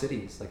really dope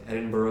cities. Like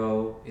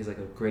Edinburgh is like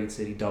a great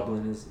city.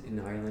 Dublin is in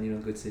Ireland, you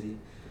know, good city.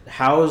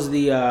 How's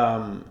the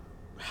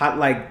hot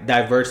like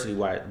diversity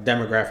wise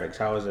demographics?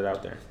 How is it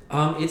out there?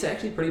 It's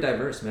actually pretty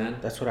diverse, man.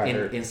 That's what I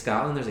heard. In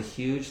Scotland, there's a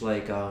huge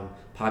like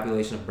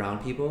population of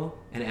brown people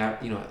and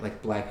you know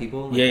like black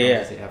people. Like,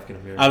 African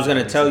American. I was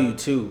gonna tell you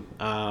too.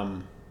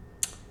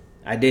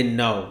 I didn't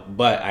know,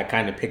 but I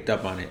kind of picked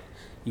up on it.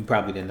 You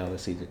probably didn't know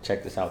this either.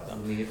 Check this out though.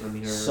 Let me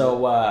hear.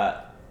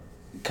 So,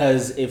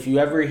 because if you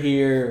ever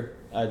hear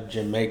a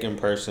Jamaican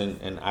person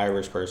and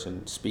Irish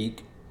person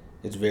speak,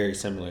 it's very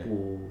similar.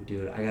 Ooh,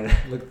 dude, I gotta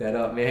look that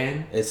up,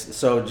 man. It's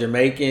so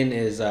Jamaican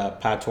is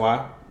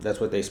patois. That's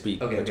what they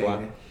speak. Okay, patois.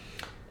 Okay.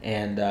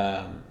 And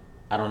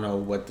I don't know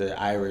what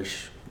the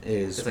Irish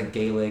is. It's like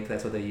Gaelic.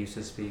 That's what they used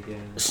to speak. Yeah.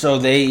 So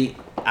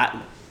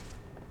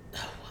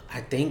I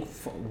think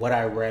what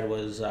I read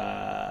was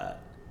I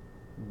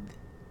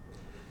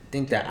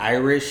think the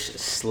Irish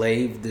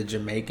slaved the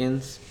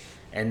Jamaicans,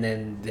 and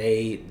then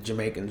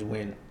Jamaicans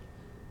went.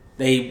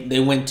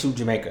 They went to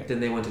Jamaica. Then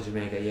they went to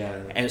Jamaica,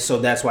 yeah. And so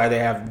that's why they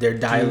have their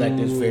dialect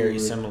is very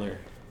similar.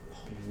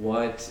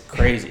 What?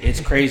 Crazy! It's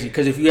crazy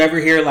because if you ever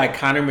hear like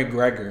Conor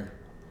McGregor,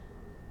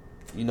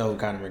 you know who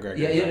Conor McGregor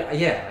is.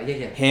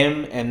 Yeah.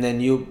 Him, and then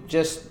you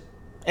just.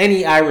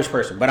 Any Irish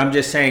person, but I'm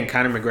just saying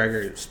Conor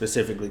McGregor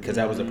specifically because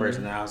that was the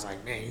person that I was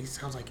like, man, he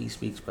sounds like he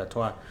speaks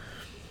patois.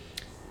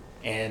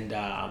 And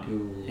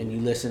you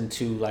listen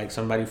to like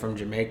somebody from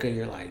Jamaica,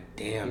 you're like,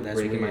 damn, you're that's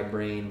breaking weird. my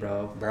brain,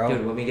 bro.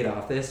 Dude, when we get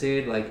off this,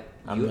 dude, like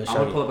I'm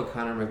gonna pull up a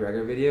Conor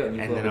McGregor video and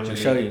then I'm gonna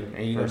show you,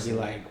 and you're gonna be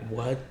like,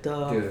 what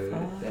the? Dude,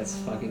 fuck? that's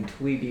fucking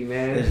tweaky,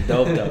 man. It's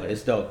dope though.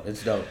 It's dope,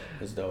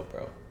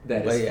 bro.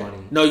 That is funny.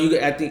 No,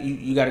 I think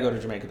you got to go to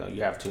Jamaica though.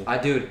 You have to.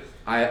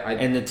 I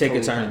and the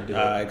tickets totally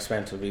aren't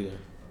expensive either.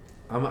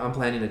 I'm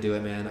planning to do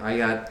it, man. I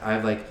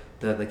have like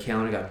the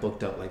calendar got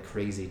booked up like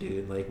crazy,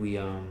 dude. Like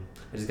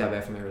I just got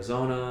back from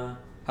Arizona.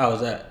 How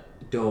was that?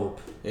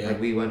 Dope. Yeah.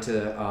 Like we went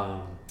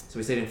to so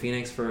we stayed in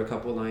Phoenix for a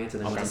couple of nights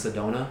and then went to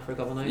Sedona for a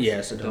couple of nights. Yeah,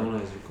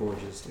 Sedona is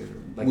gorgeous,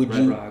 dude. Like would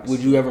Red you Rocks. would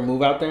you ever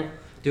move out there?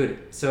 Dude,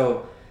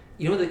 so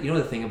you know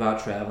the thing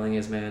about traveling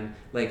is, man,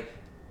 like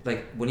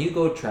when you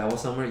go travel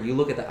somewhere, you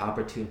look at the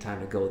opportune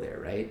time to go there,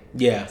 right?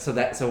 Yeah.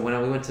 So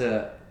when we went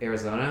to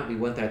Arizona, we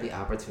went there at the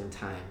opportune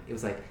time. It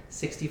was like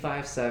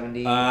 65,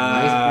 70,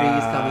 nice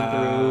breeze coming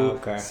through,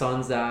 okay.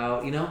 sun's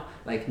out, you know?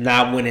 Like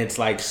not when it's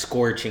like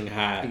scorching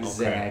hot.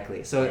 Exactly.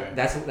 Okay. So okay.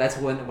 that's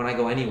when I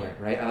go anywhere,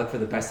 right? I look for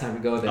the best time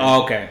to go there.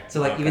 Oh, okay. So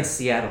like okay. even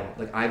Seattle,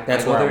 like I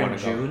that's go where there I want in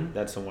to June. Go.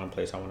 That's the one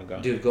place I want to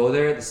go. Dude, go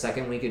there the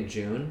second week in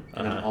June,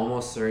 and I'm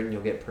almost certain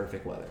you'll get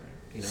perfect weather.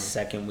 You know?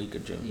 Second week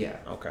of June. Yeah.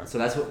 Okay. So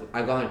that's what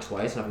I've gone there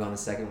twice, and I've gone the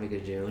second week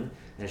of June,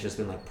 and it's just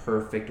been like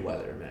perfect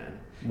weather, man.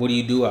 What do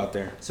you do out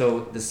there?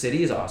 So the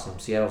city is awesome.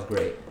 Seattle's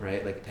great,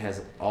 right? Like it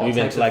has all. Have you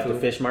been types to like of food.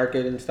 the fish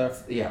market and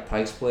stuff? Yeah,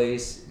 Pike's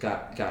Place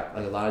got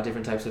like a lot of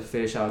different types of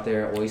fish out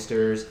there,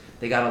 oysters.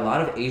 They got a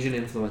lot of Asian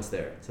influence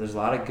there. So there's a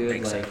lot of good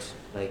Makes sense.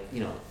 like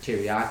you know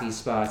teriyaki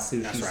spots,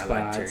 sushi That's where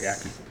spots. I like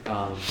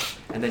teriyaki.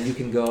 And then you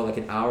can go like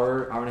an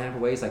hour and a half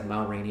away. It's like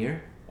Mount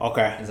Rainier.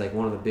 Okay. It's like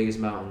one of the biggest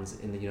mountains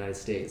in the United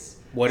States.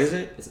 What is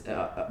it? It's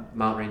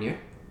Mount Rainier.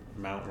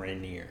 Mount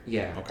Rainier.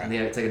 Yeah. Okay. And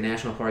it's like a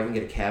national park. You can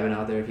get a cabin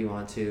out there if you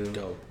want to.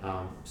 Dope.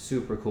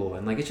 Super cool.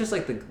 And like it's just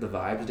like the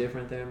vibe's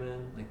different there,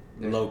 man. Like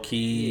low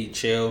key,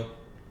 chill.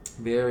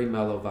 Very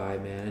mellow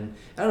vibe, man. And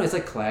I don't know. It's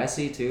like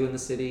classy too in the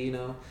city, you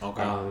know.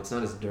 Okay. It's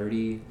not as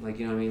dirty, like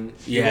you know what I mean.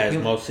 Yeah, as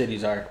most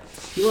cities are.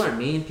 People aren't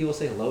mean. People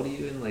say hello to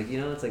you, and like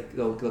you know, it's like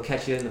they'll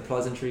catch you in the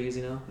pleasantries,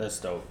 you know. That's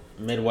dope.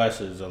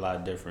 Midwest is a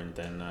lot different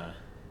than.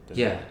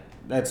 Yeah.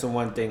 That's the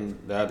one thing.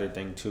 The other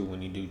thing too,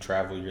 when you do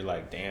travel, you're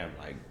like, damn,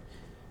 like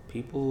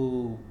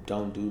people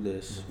don't do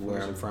this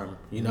where I'm from.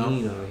 You know.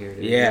 Mean over here,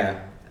 dude.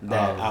 Yeah.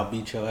 That I'll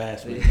beat your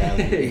ass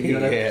mentality. You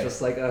know, yeah.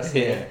 just like us.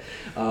 Yeah.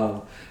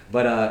 So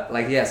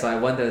I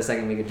went there the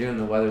second week of June.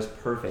 The weather's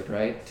perfect,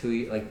 right?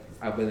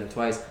 I've been there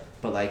twice,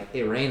 but like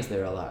it rains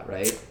there a lot,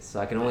 right? So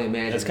I can only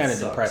imagine. That's kind of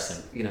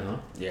depressing, you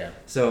know. Yeah.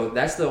 So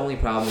that's the only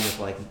problem with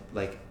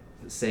like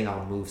saying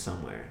I'll move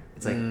somewhere.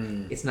 It's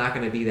like it's not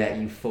going to be that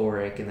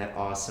euphoric and that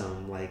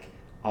awesome like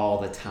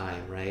all the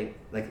time, right?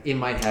 Like it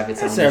might have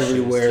its. That's own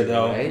everywhere too,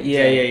 though. right?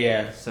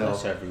 Yeah. So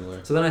that's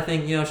everywhere. So then I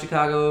think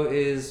Chicago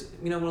is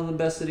one of the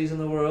best cities in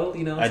the world.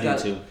 You know, I do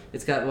too.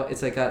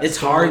 It's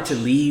hard to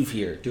leave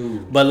here,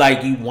 dude. But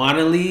like you want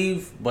to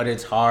leave, but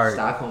it's hard.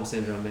 Stockholm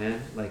syndrome,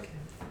 man. Like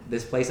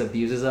this place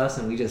abuses us,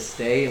 and we just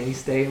stay and we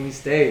stay and we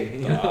stay.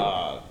 You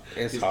know?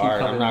 It's just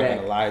hard. I'm not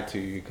gonna lie to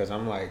you because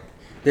I'm like,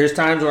 there's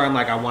times where I'm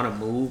like, I want to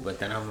move, but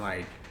then I'm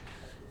like,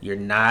 you're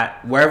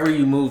not. Wherever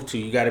you move to,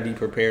 you got to be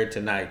prepared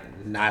to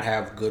not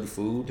have good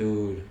food,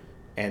 dude.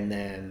 And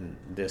then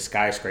the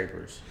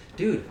skyscrapers,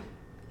 dude.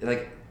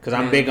 Like, because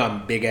I'm big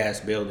on big ass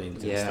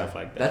buildings and stuff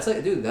like that.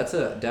 That's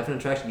a definite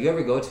attraction. You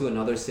ever go to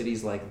another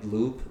city's like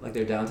loop, like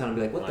their downtown, and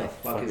be like, what the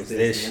fuck is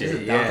this? Shit? This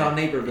is downtown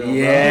Naperville.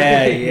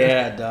 Yeah, bro.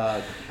 yeah,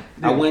 dog.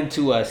 Dude. I went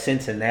to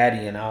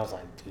Cincinnati and I was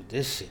like, dude,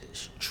 this shit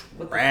is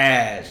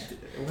trash.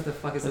 What the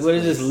fuck is this? What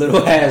is this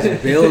little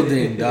ass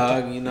building,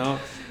 dog? You know.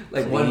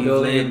 Like one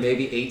building with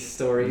maybe 8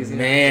 stories.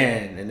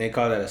 Man, and they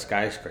call that a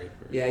skyscraper.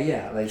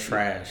 Yeah, like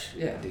trash.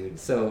 Yeah, dude.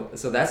 So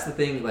that's the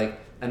thing. Like,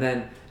 and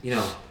then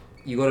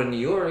you go to New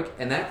York,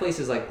 and that place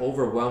is like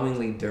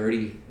overwhelmingly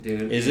dirty,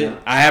 dude. Is it?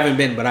 I haven't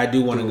been, but I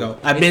do want to go.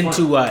 I've been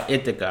to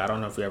Ithaca. I don't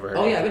know if you ever heard.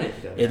 Oh of yeah, it. I've been to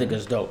Ithaca.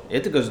 Ithaca's dope.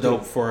 Ithaca's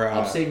dope for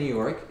upstate New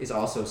York is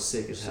also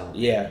sick as hell.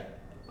 Yeah.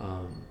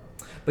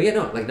 But yeah,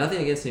 no, like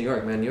nothing against New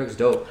York, man. New York's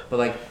dope, but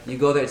like you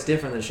go there, it's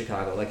different than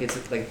Chicago. Like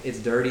it's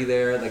dirty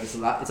there. Like it's a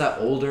lot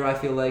older. I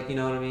feel like, you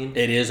know what I mean.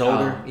 It is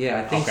older.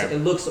 Yeah, I think so. It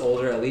looks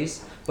older at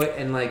least. But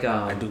I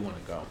do want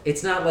to go.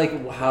 It's not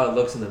like how it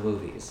looks in the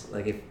movies.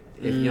 Like if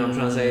you know what I'm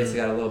trying to say, it's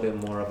got a little bit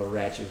more of a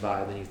ratchet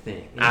vibe than you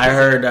think. You know I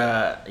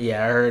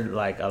heard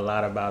like a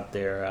lot about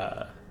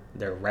their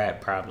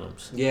rat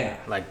problems. Yeah,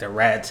 like the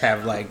rats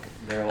have like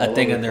a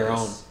thing of their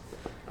own.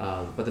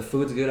 But the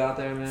food's good out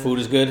there, man. Food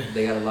is good.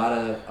 They got a lot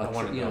of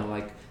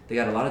like they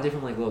got a lot of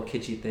different like little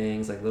kitschy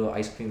things, like little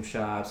ice cream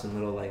shops and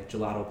little like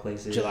gelato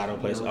places.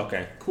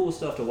 Okay. Cool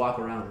stuff to walk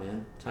around,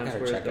 man. I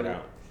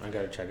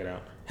gotta check it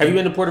out. Have you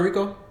been to Puerto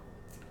Rico?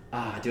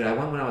 Dude, I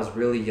went when I was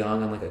really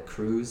young on like a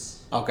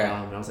cruise. Okay.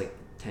 And I was like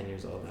 10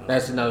 years old.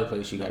 That's another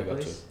place you gotta go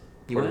to.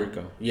 Puerto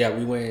Rico. Yeah,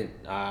 we went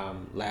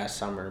last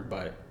summer,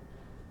 but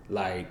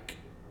like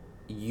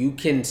you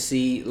can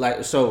see like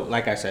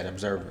I said,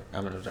 observer.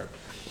 I'm an observer.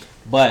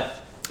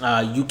 But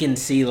you can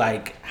see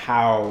like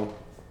how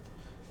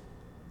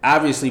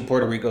obviously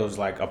Puerto Rico is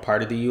like a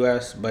part of the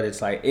U.S., but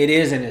it's like it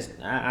is and it's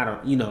I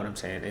don't, you know what I'm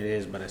saying, it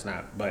is but it's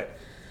not, but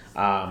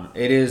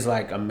it is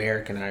like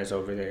Americanized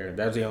over there.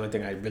 That's the only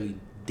thing I really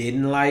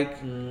didn't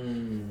like,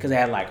 because they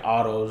had like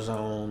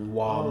AutoZone,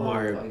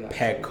 Walmart,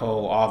 Petco,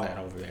 all that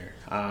over there.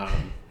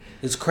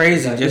 It's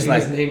crazy, just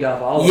like named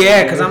off all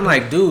yeah, because I'm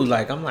like, dude,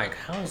 like I'm like,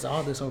 how is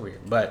all this over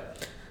here?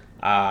 But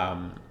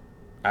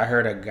I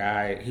heard a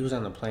guy, he was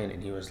on the plane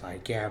and he was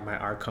like, yeah,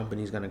 our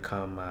company's going to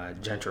come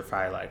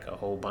gentrify like a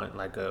whole bunch,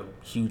 like a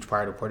huge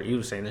part of Puerto Rico. He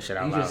was saying this shit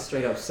out loud. You just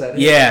straight up said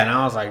it? Yeah, and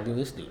I was like, dude,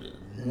 this dude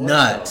is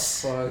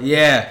nuts.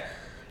 Yeah.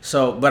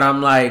 So, but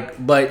I'm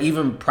like, but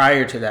even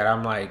prior to that,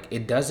 I'm like,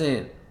 it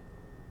doesn't,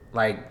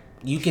 like,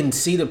 you can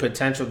see the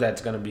potential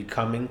that's going to be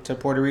coming to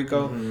Puerto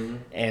Rico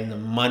and the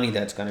money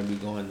that's going to be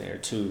going there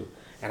too.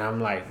 And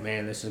I'm like,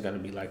 man, this is going to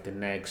be like the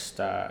next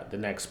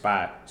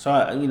spot. So,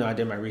 I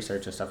did my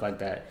research and stuff like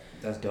that.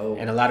 That's dope.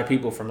 And a lot of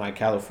people from like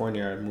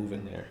California are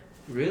moving there.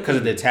 Really? Because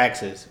of the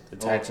taxes. The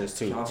taxes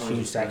too.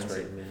 Huge tax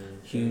rate. Man.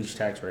 Huge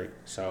tax rate.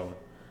 So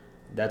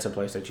that's a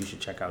place that you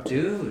should check out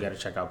too. Dude. You got to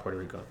check out Puerto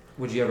Rico.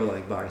 Would you ever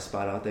like buy a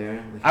spot out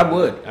there? Like, I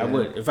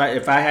would.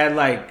 If I had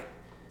like,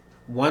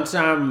 once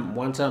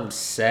I'm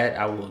set,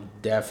 I will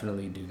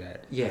definitely do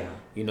that. Yeah.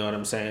 You know what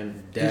I'm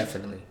saying?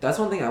 Definitely. That's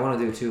one thing I want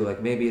to do too.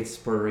 Like maybe it's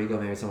Puerto Rico,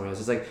 maybe it's somewhere else.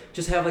 It's like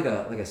just have like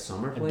a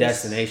summer place. A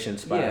destination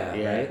spot.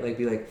 Yeah. Right? Like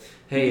be like,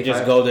 hey, you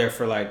just go there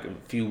for like a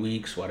few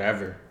weeks,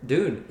 whatever.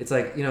 Dude, it's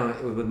like,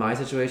 with my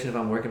situation, if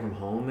I'm working from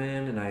home,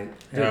 man, and I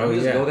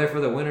just go there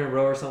for the winter,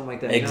 bro, or something like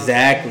that.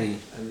 Exactly.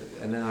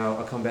 And then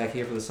I'll come back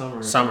here for the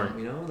summer.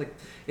 Like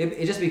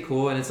it just be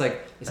cool, and it's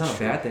like it's not a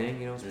bad thing,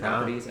 It's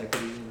properties,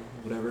 equity,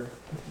 whatever.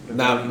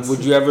 Now,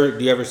 do you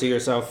ever see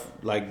yourself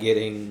like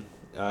getting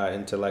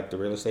into like the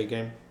real estate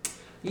game?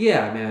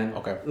 Yeah, man.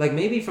 Okay. Like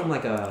maybe from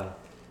like a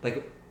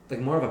like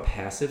more of a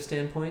passive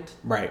standpoint.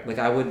 Right. Like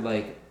I would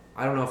like,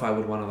 I don't know if I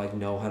would want to like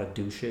know how to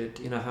do shit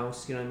in a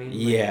house. You know what I mean?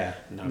 Like, yeah.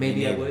 No,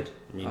 maybe I would.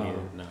 Me neither.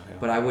 No. Yeah.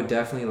 But I would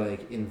definitely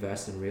like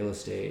invest in real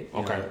estate.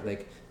 Okay.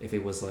 Like if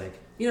it was like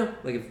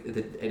like if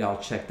it all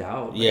checked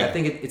out. Like, yeah. I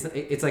think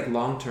it's like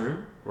long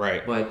term.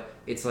 Right. But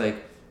it's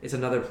like it's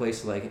another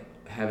place to like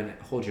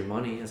hold your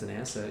money as an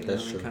asset.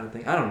 That's true. Kind of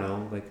thing. I don't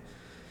know. Like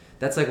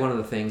that's like one of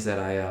the things that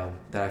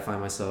I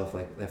find myself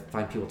like I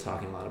find people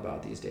talking a lot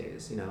about these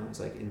days. It's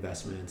like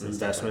investments and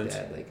stuff like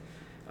that. Like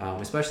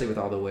especially with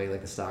all the way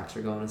like the stocks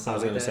are going and stuff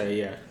like that. I was gonna say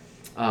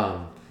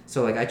yeah.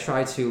 So like I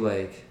try to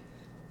like,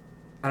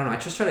 I don't know. I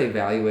just try to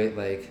evaluate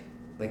like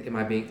am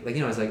I being like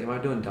it's like am I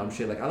doing dumb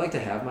shit? Like I like to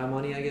have my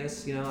money, I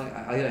guess. Like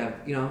I gotta have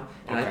and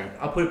okay.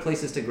 I'll put it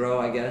places to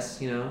grow, I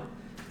guess.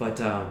 But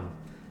I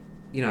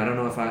don't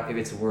know if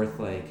it's worth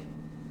like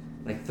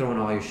throwing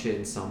all your shit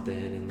in something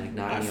and like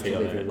not being able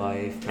to live your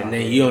life. And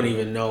then you don't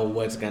even know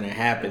what's gonna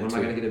happen. When am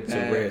I gonna get it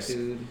back, risk.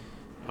 dude?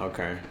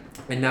 Okay.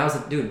 And now's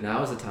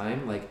the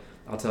time. Like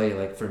I'll tell you,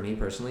 like for me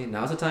personally,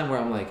 now's the time where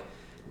I'm like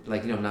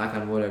knock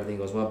on wood, everything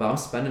goes well. But I'm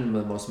spending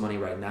the most money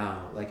right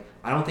now. Like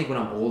I don't think when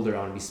I'm older,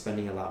 I'm gonna be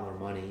spending a lot more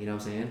money. You know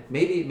what I'm saying?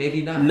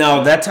 Maybe not.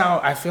 No, that's how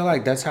I feel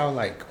like. That's how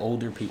like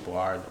older people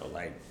are though.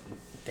 Like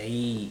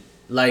they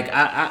like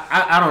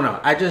I don't know.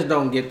 I just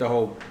don't get the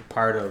whole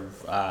part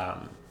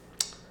of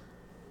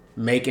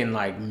making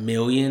like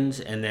millions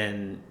and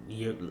then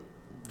you're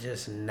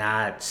just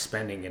not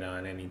spending it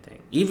on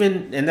anything.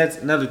 Even, and that's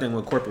another thing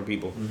with corporate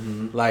people.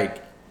 Mm-hmm.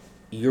 Like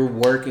you're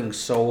working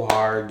so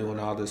hard doing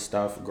all this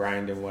stuff,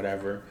 grinding,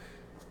 whatever,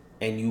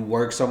 and you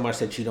work so much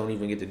that you don't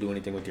even get to do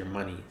anything with your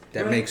money.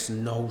 That makes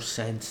no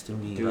sense to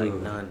me. Dude.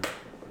 Like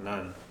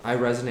none. I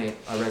resonate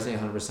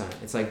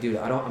 100%. It's like, dude,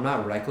 I'm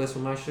not reckless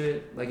with my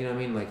shit. Like, you know what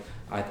I mean? Like,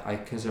 I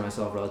consider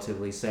myself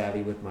relatively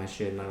savvy with my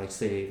shit, and I like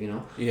save,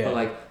 Yeah. But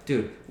like,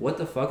 dude, what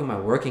the fuck am I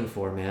working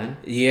for, man?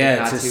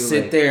 Yeah, to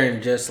sit there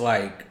and just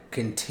like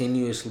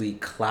continuously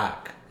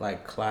clock.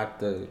 Like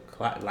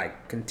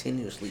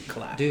continuously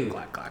clock. Dude.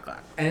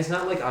 Clock. And it's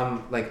not like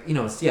I'm like,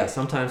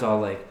 sometimes I'll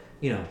like,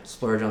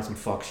 splurge on some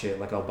fuck shit.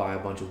 Like I'll buy a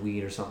bunch of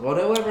weed or something,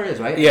 whatever it is,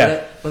 right?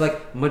 Yeah. But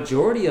like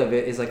majority of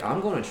it is like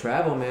I'm going to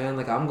travel, man.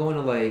 Like I'm going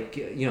to like,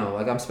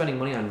 like I'm spending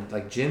money on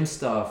like gym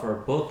stuff or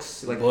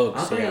books. Like I'm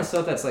spending on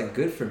stuff that's like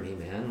good for me,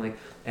 man. Like,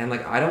 and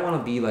like I don't want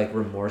to be like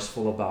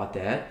remorseful about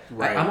that.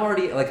 Right. I'm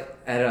already like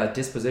at a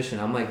disposition.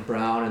 I'm like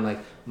brown and like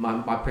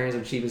my parents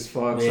are cheap as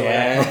fuck.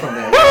 Yeah. So I come from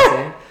that. You know what I'm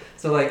saying?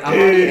 So like I'm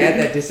already at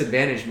that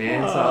disadvantage,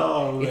 man.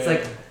 So it's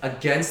like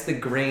against the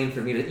grain for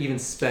me to even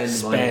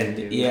spend money.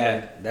 Dude. Yeah,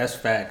 like, that's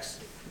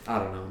facts. I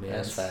don't know, man.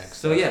 That's facts.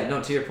 So yeah,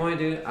 no, to your point,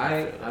 dude,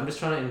 I'm just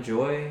trying to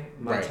enjoy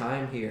my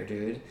time here,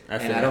 dude.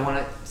 And I don't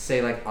want to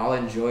say like I'll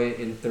enjoy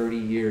it in 30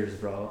 years,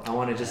 bro. I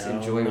want to just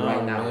enjoy it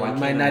right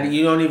now.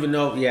 You don't even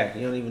know. Yeah,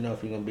 you don't even know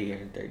if you're gonna be here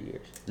in 30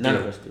 years. None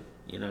of us do.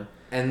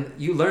 And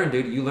you learn,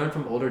 dude. You learn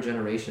from older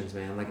generations,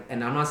 man. Like,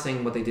 and I'm not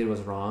saying what they did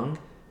was wrong,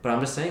 but I'm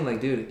just saying, like,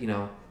 dude,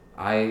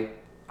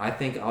 I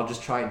think I'll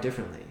just try it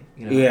differently.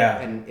 Yeah.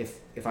 And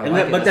if I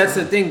like it, but that's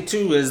the thing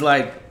too, is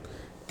like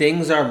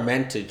things are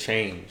meant to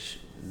change.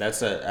 I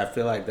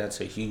feel like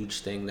that's a huge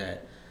thing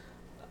that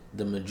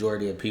the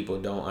majority of people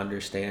don't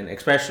understand,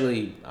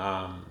 especially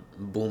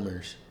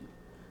boomers.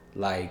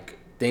 Like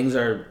things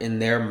are in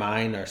their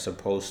mind are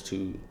supposed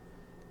to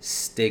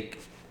stick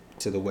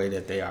to the way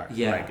that they are.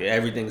 Yeah. Like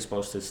everything's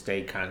supposed to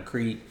stay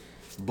concrete.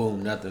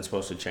 Boom, nothing's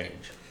supposed to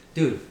change.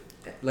 Dude,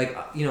 like,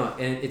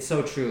 and it's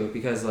so true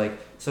because like,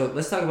 so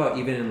let's talk about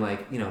even in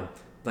like,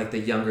 like the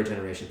younger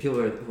generation,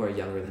 people who are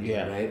younger than you,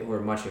 right? Who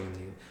are much younger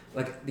than you.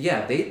 Like,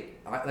 yeah,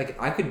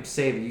 I could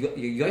say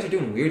you guys are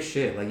doing weird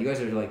shit. Like, you guys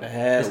are like,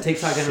 this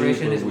TikTok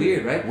generation is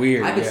weird, right?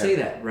 Weird. I could say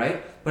that,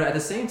 right? But at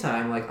the same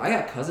time, like, I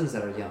got cousins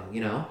that are young,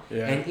 you know?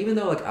 Yeah. And even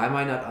though, like, I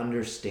might not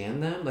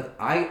understand them, like,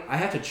 I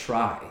have to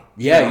try.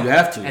 Yeah, you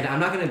have to. And I'm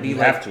not going to be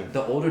like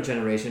the older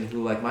generation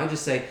who, like, might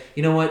just say,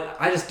 you know what,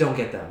 I just don't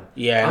get them.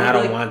 Yeah, and I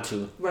don't want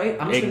to. Right?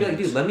 I'm just going to be like,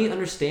 dude, let me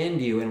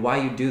understand you and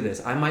why you do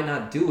this. I might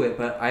not do it,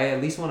 but I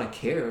at least want to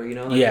care, you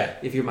know? Like,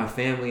 if you're my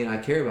family and I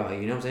care about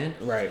you, you know what I'm saying?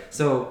 Right.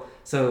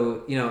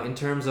 So, you know, in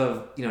terms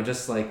of, you know,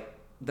 just like,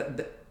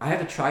 I have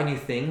to try new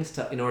things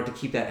in order to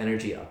keep that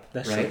energy up,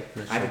 right?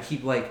 I have to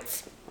keep, like,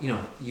 you know,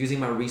 using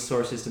my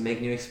resources to make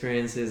new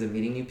experiences and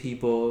meeting new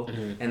people.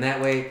 Mm-hmm. And that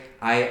way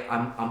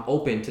I'm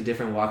open to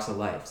different walks of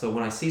life. So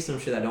when I see some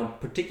shit I don't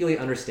particularly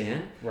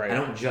understand, I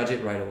don't judge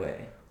it right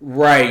away.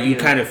 Right. You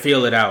kind of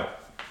feel it out.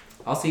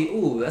 I'll see,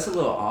 ooh, that's a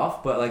little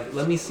off, but like,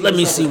 let me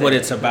see what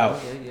it's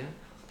about.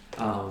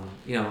 Yeah.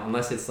 You know,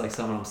 unless it's like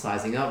someone I'm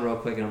sizing up real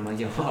quick and I'm like,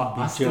 yo,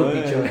 I'll still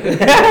beat your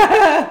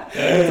ass.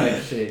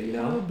 Type shit, you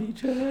know? I'll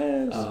beat your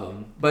ass.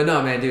 But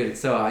no, man, dude.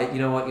 So you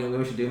know what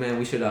we should do, man?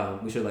 We should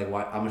like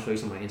watch. I'm gonna show you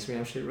some of my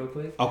Instagram shit real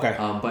quick. Okay.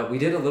 But we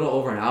did a little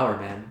over an hour,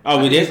 man.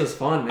 Oh, we did? This was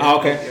fun, man. Oh,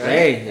 okay.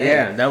 Right?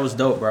 Hey, that was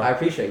dope, bro. I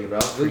appreciate you, bro.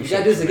 We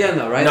gotta do this again,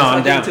 though, right? No,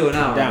 I'm down. To an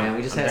hour, man.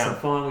 We just had some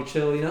fun. We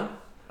chill, you know?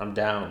 I'm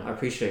down. I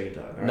appreciate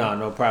you, dog.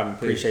 No problem.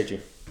 Appreciate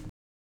you.